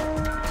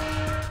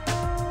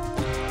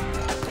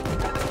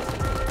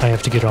 I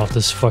have to get off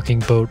this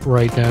fucking boat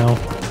right now.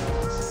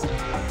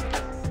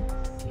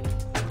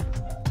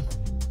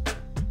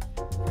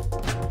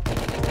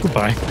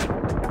 Goodbye.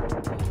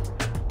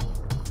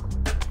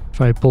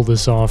 If I pull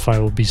this off, I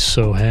will be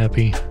so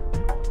happy.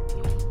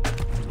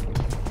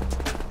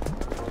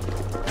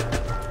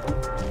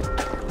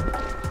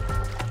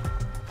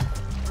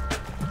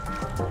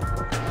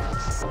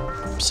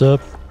 What's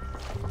up?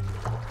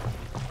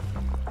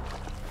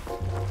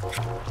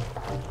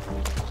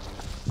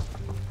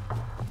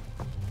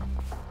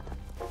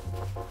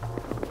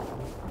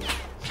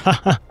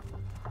 Haha.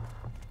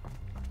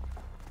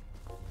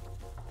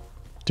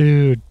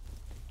 Dude,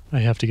 I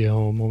have to get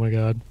home. Oh my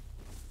god.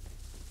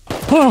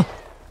 Oh!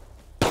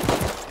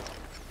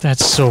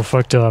 That's so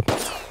fucked up.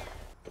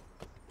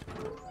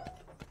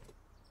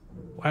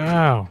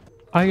 Wow.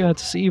 I got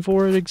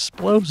C4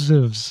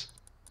 explosives.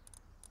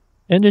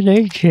 And an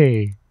AK.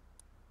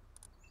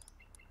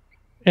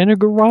 And a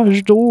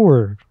garage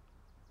door.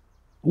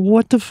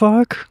 What the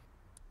fuck?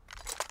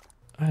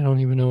 I don't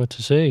even know what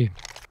to say.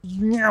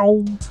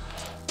 Meow.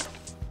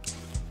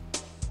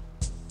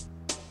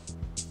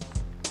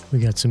 We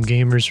got some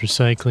gamers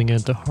recycling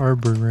at the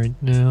harbor right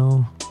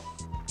now.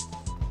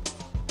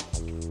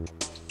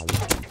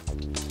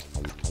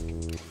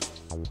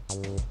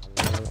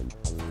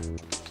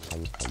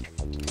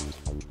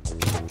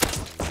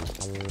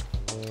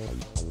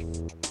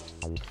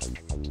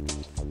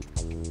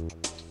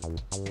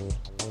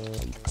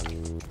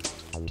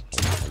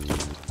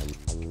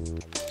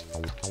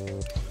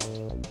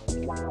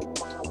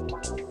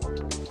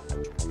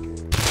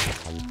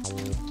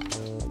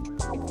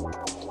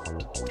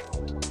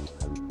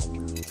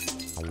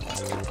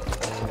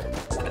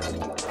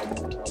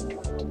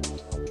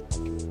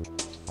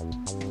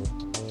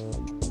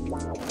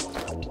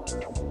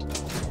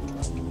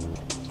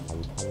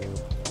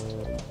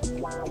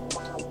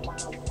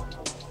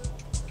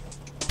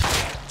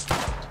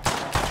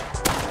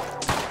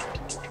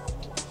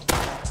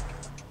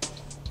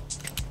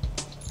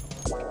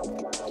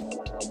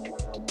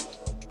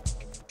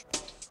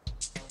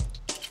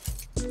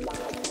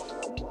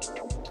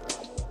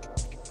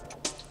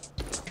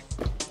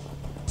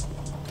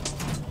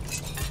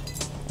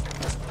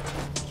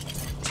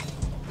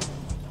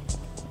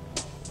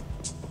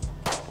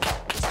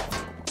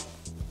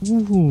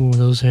 Ooh,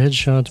 those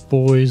headshots,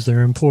 boys,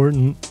 they're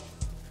important.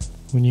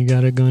 When you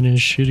got a gun as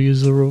shitty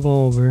as a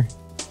revolver.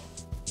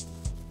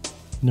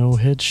 No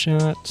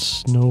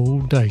headshots,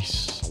 no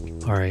dice.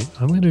 Alright,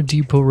 I'm gonna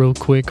depot real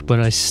quick, but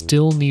I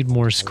still need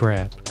more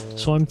scrap.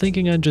 So I'm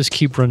thinking I'd just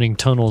keep running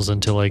tunnels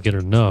until I get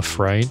enough,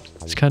 right?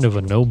 It's kind of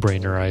a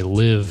no-brainer. I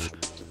live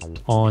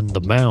on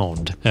the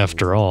Mound,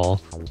 after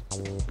all.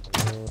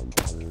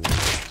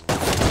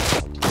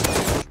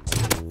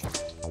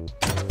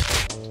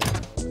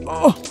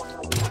 Oh!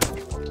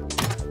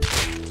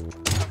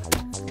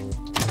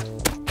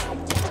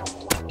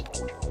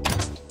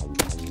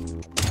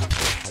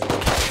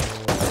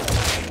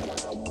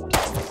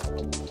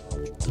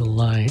 The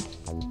light.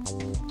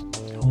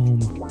 Home.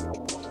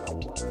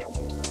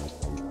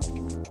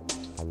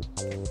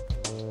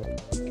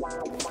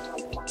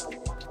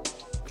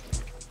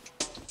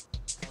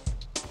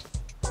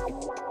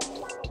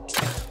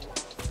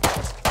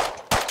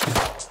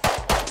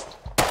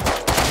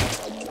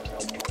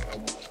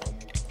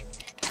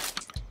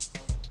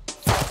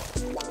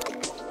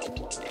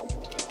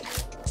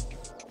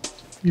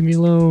 Leave me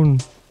alone.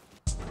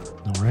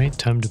 Alright,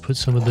 time to put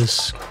some of this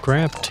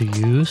scrap to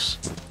use.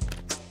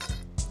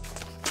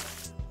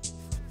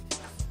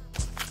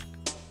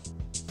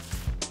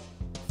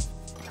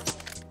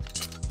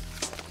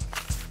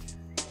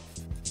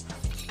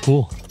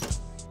 Cool.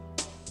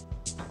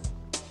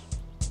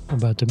 I'm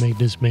about to make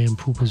this man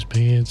poop his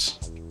pants.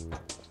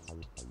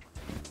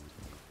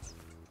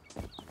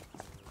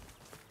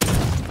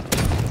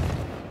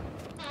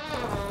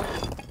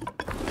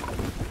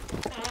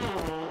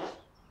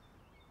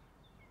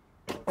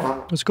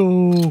 Let's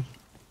go.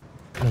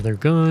 Another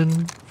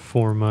gun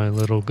for my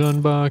little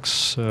gun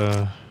box.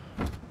 Yeah,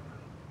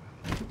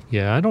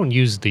 I don't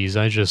use these.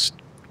 I just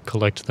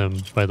collect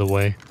them, by the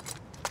way.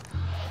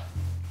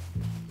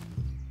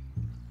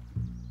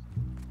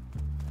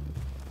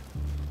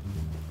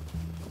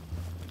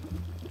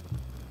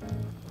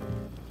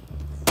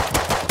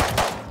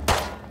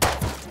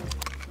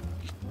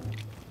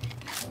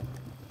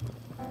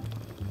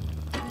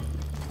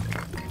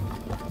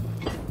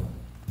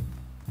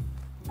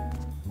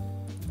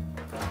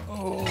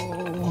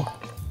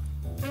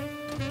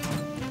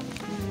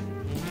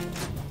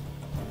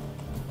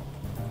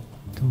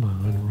 Come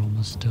on, we're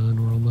almost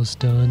done, we're almost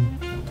done.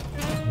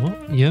 Oh,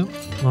 yep,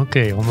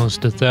 okay,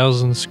 almost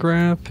 1,000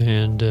 scrap,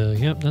 and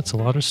yep, that's a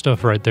lot of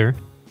stuff right there.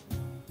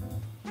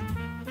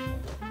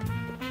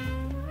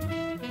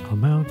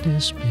 Come out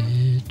this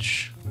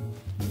bitch.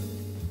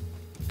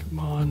 Come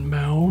on,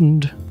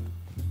 Mound.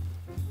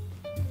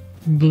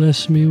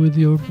 Bless me with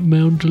your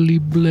moundly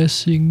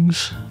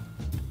blessings.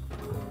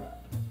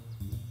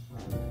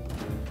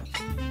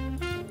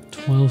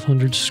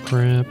 1,200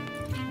 scrap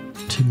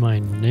to my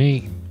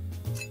name.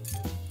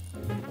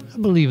 I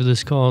believe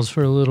this calls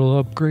for a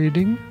little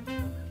upgrading.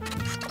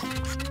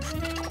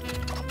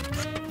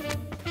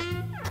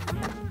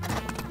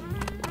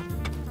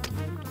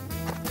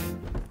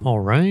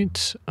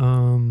 Alright,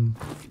 I'm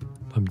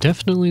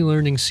definitely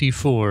learning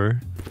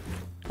C4.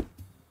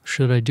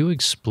 Should I do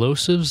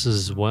explosives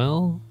as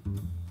well?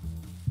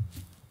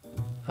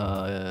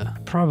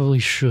 Probably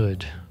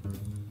should.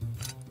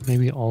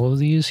 Maybe all of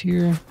these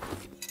here?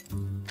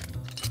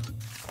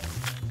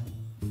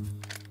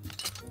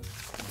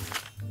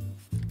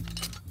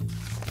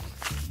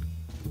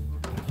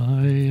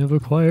 I have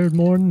acquired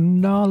more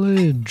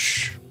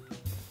knowledge.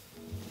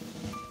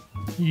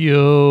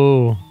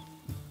 Yo.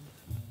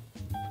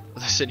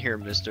 Listen here,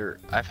 mister.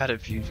 I've had a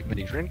few too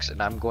many drinks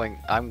and I'm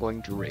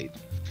going to raid.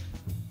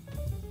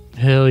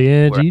 Hell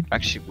yeah, We're dude.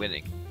 actually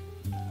winning.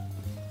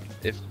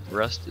 If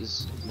Rust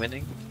is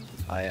winning,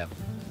 I am.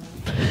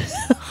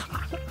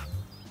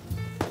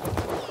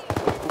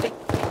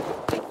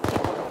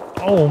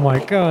 Oh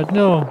my god,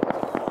 no.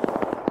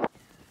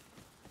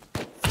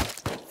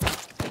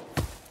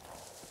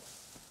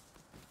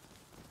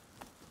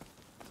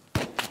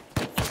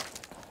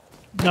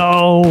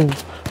 No!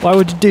 Why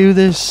would you do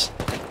this?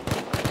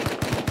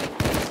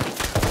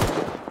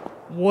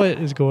 What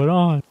is going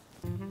on?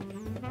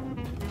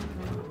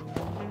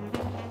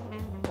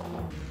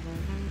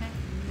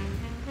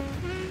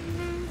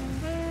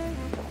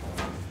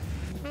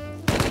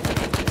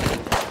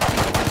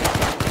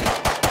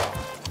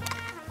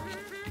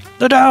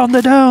 They're down,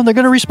 they're down, they're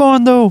gonna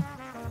respawn though!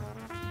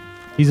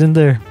 He's in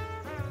there.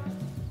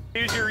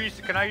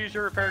 Can I use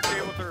your repair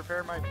table to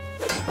repair my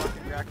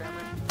fucking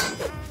jackhammer?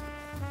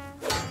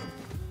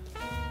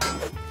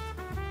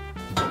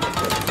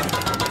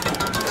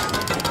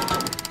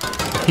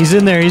 He's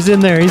in there, he's in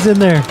there, he's in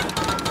there.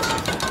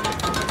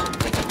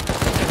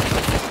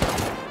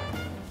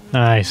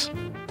 Nice.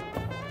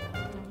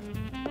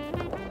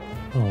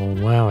 Oh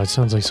wow, it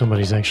sounds like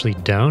somebody's actually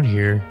down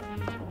here.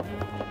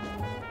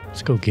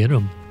 Let's go get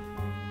him.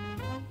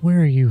 Where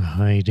are you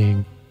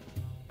hiding?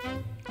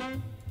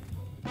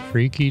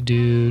 Freaky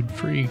dude,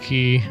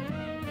 freaky.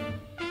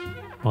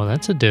 Oh,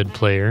 that's a dead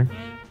player.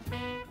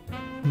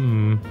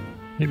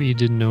 Maybe he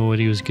didn't know what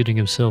he was getting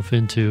himself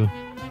into.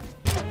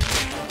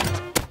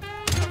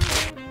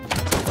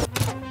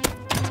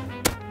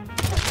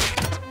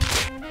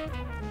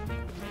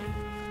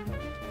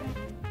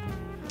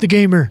 The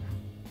gamer!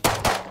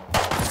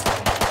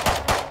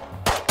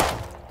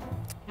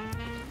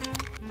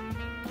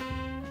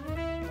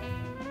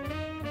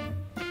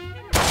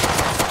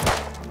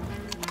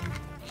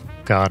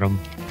 Got him.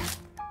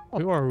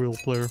 You are a real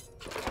player.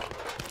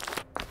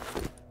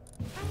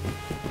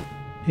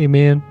 Hey,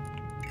 man.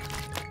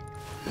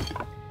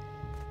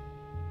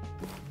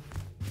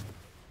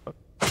 I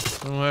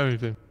don't have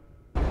anything.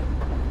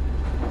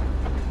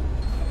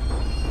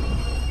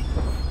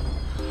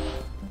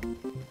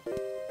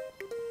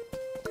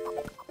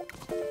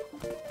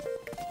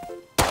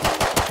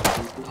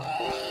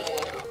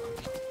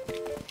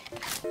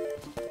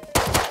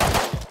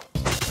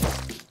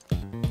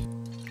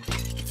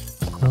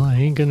 Well, I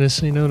ain't gonna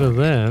say no to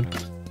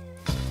that.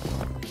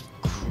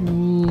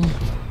 Cool.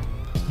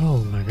 Oh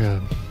my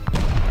god.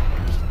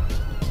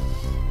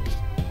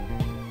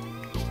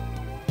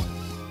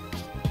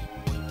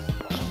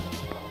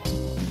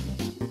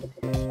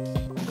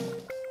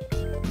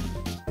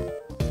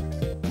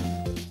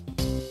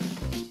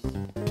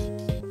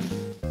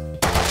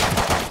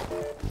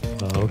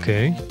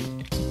 Okay.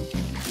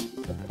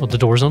 Oh, the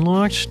door's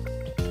unlocked?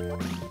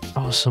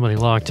 Oh, somebody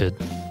locked it.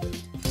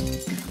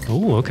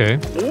 Oh, okay.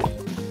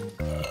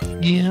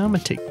 Yeah, I'm gonna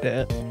take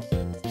that.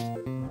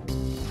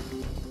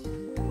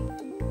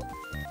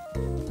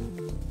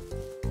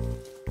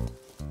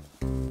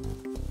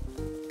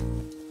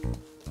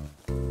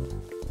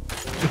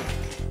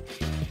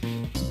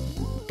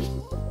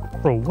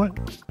 Bro, what?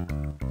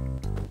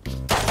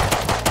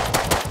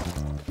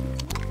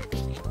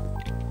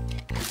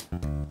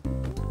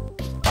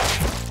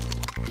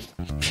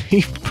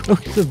 He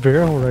broke the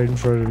barrel right in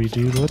front of me,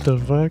 dude. What the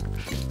fuck?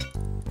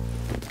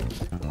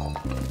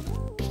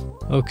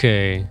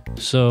 Okay,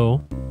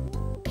 so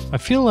I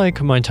feel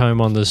like my time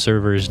on this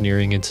server is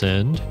nearing its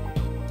end,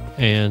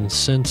 and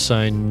since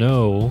I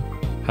know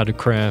how to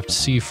craft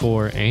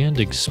C4 and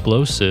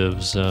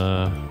explosives,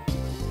 I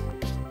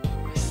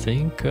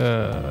think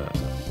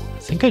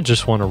I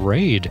just want to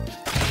raid.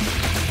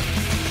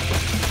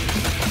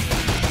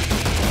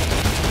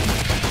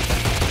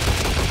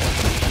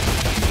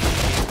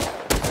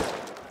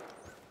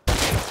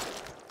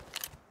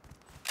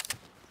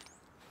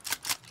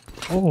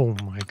 Oh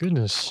my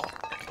goodness.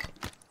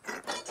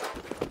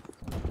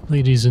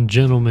 Ladies and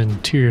gentlemen,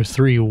 tier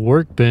 3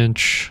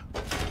 workbench.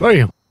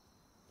 Bam!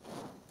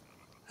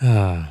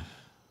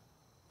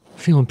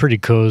 Feeling pretty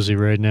cozy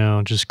right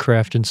now. Just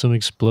crafting some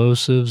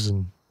explosives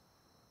and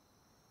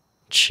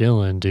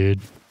chilling, dude.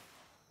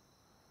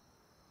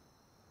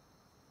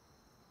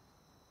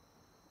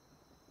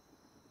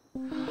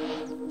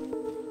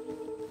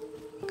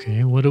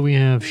 Okay, what do we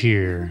have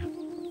here?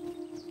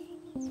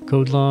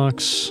 Code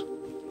locks.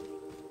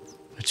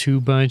 A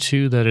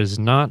 2x2 that is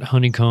not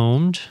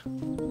honeycombed.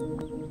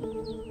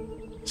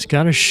 It's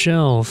got a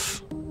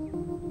shelf.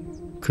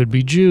 Could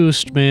be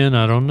juiced, man.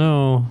 I don't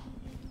know.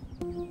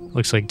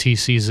 Looks like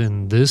TC's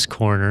in this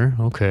corner.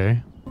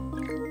 Okay.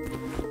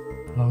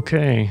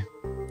 Okay.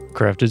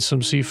 Crafted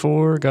some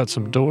C4, got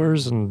some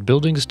doors and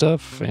building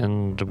stuff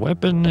and a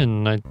weapon,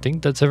 and I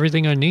think that's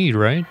everything I need,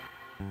 right?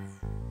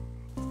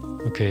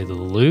 Okay, the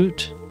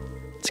loot.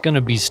 It's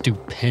gonna be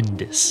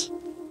stupendous.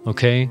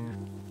 Okay?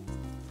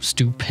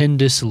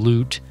 Stupendous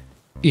loot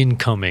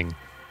incoming.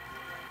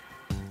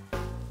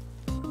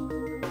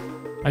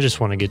 I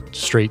just want to get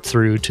straight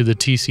through to the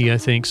TC, I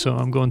think, so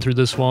I'm going through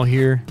this wall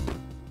here.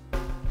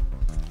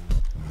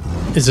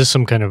 Is this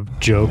some kind of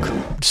joke?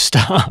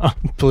 Stop,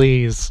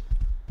 please.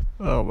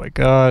 Oh my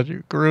god,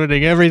 you're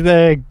ruining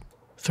everything.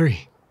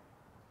 3,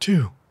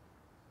 2,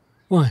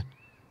 1.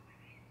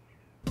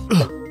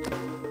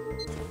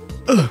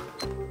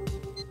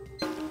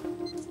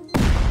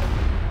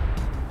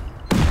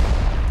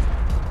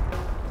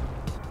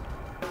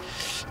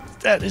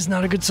 That is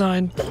not a good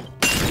sign.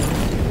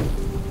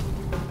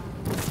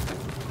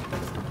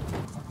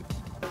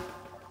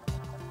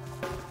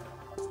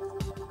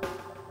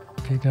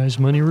 Okay, guys,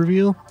 money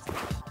reveal.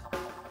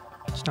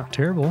 It's not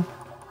terrible.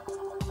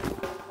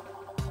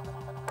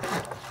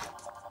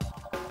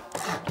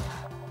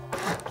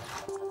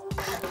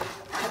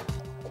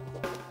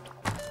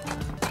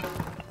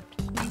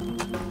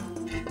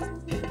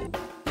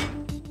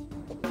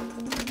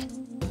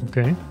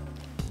 Okay.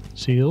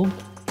 Sealed.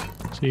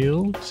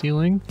 Sealed.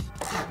 Sealing.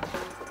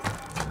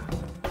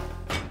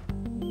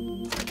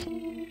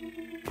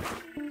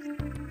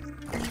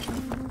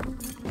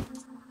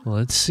 Well,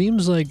 it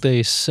seems like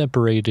they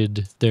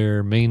separated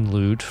their main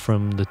loot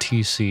from the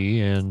TC,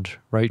 and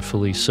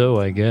rightfully so,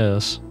 I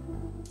guess.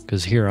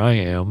 Because here I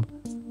am.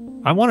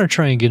 I want to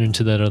try and get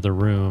into that other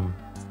room.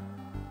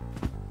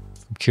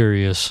 I'm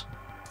curious.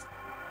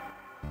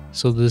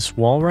 So this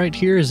wall right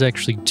here is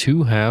actually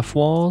 2 half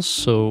walls,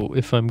 so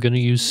if I'm going to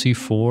use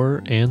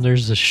C4 and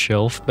there's a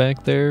shelf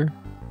back there,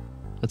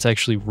 that's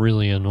actually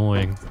really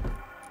annoying.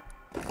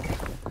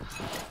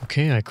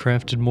 Okay, I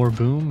crafted more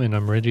boom and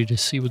I'm ready to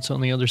see what's on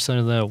the other side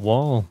of that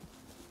wall.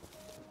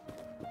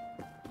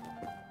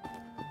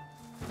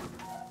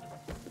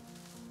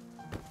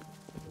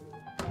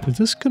 Is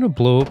this going to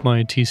blow up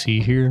my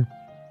TC here?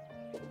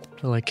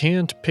 Well, I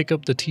can't pick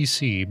up the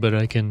TC, but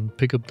I can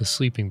pick up the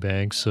sleeping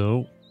bag,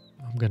 so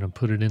I'm gonna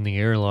put it in the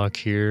airlock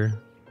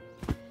here.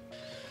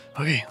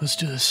 Okay, let's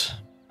do this.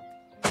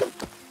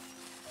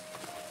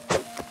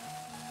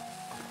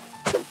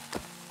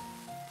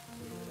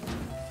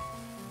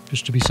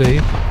 Just to be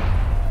safe.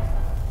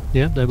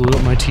 Yeah, that blew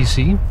up my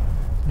TC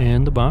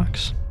and the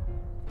box.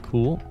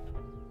 Cool.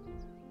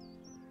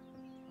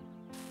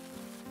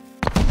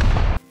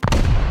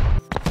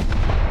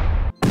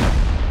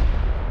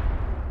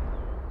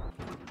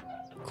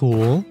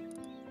 Cool.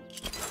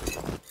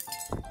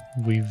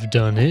 We've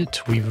done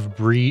it. We've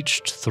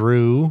breached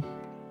through.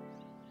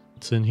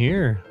 What's in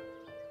here?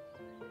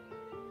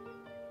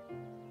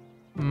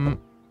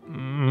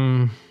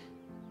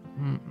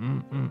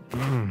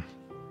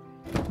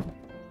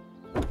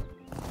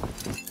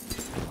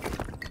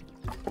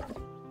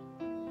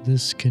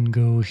 This can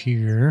go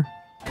here.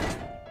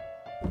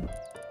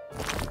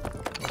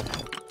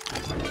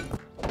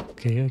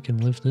 Okay, I can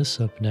lift this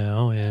up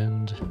now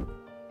and...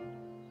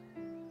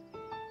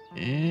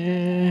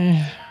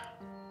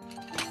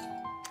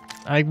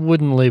 I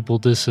wouldn't label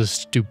this as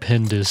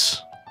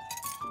stupendous.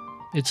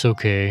 It's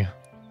okay.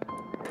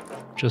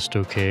 Just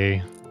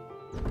okay.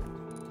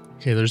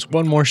 Okay, there's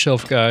one more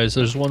shelf, guys.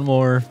 There's one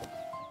more.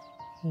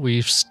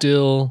 We've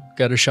still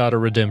got a shot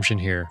of redemption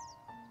here.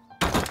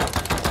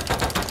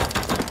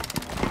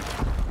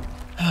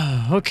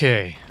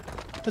 Okay,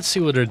 let's see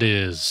what it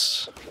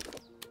is.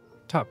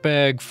 Top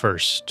bag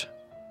first.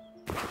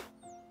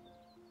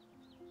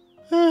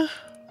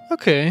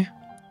 Okay.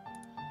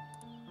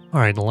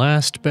 Alright,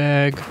 last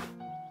bag.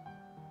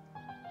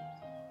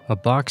 A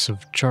box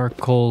of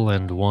charcoal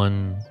and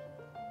 1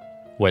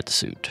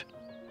 wetsuit.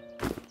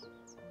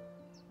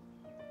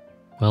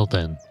 Well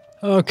then.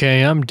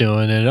 Okay, I'm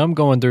doing it. I'm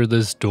going through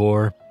this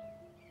door.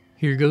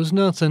 Here goes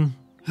nothing.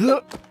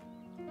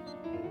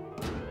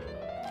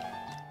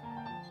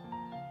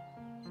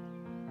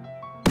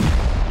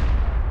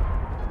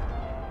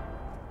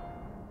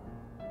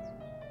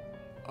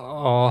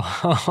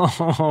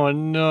 Oh,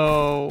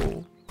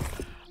 no.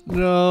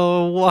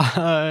 No,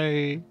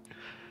 why?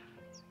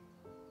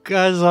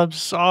 Guys, I'm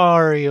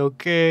sorry,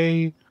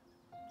 okay?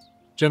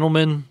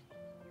 Gentlemen,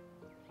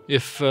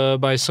 If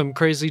by some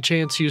crazy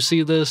chance you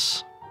see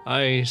this,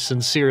 I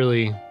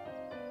sincerely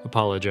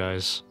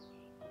apologize.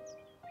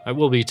 I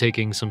will be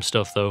taking some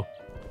stuff though.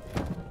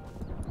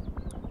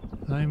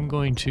 I'm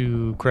going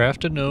to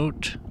craft a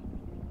note.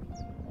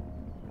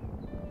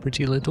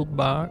 Pretty little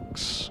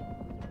box.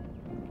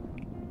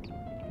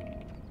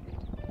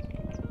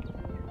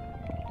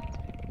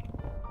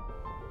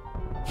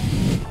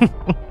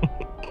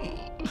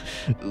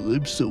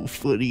 I'm so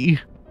funny.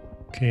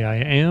 Okay, I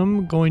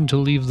am going to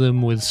leave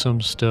them with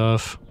some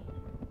stuff.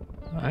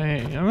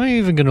 I'm not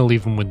even gonna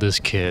leave them with this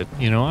kit.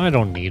 You know, I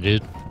don't need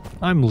it.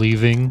 I'm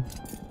leaving.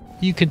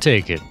 You can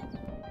take it.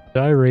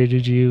 I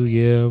rated you,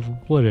 yeah,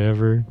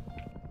 whatever.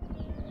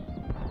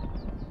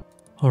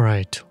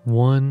 Alright,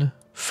 one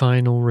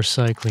final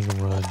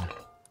recycling run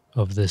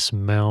of this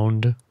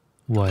Mound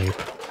wipe.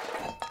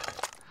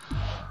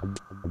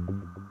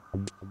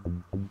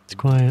 It's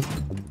quiet.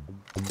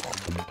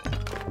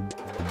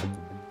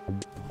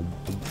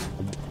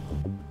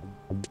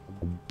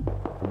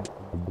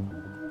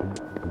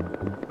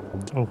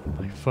 Oh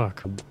my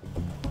fuck.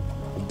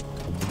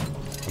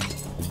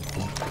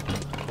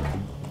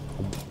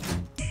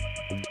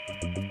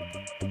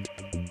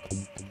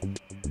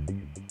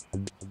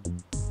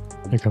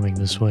 They're coming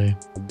this way.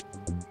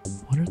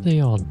 What are they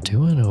all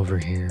doing over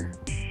here?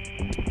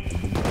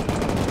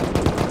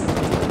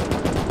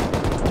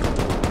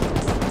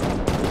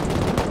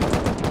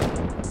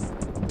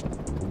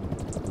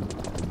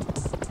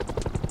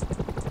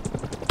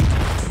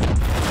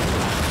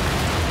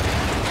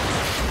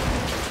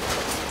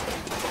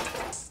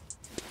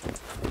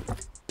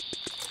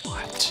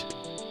 What?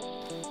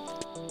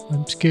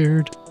 I'm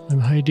scared. I'm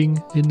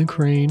hiding in the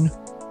crane.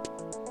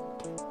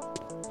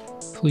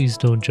 Please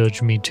don't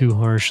judge me too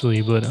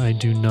harshly, but I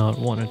do not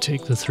want to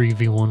take the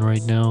 3v1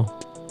 right now.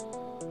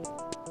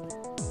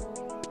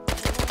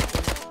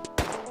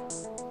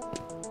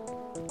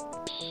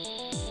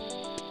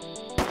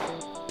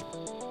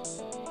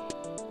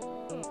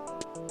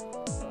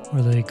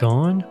 Are they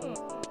gone?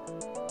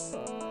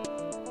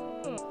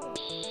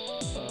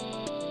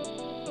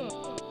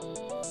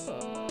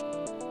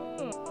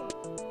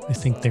 I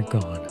think they're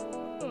gone.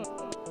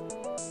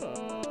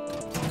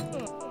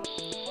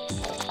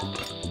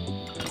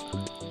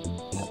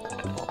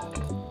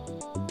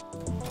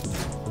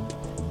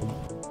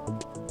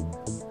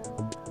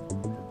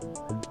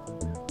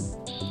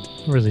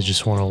 I really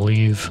just want to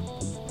leave.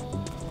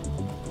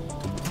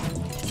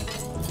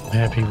 I'm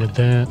happy with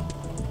that.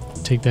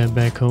 Take that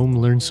back home,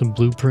 learn some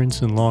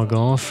blueprints, and log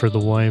off for the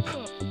wipe.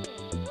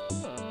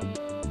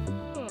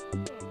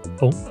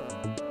 Oh.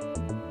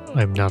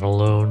 I'm not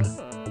alone.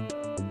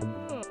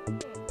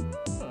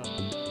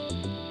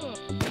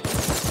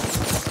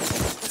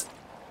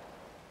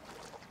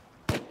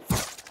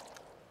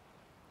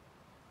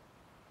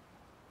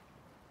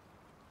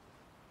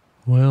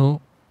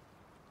 Well...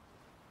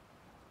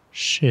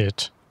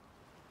 shit.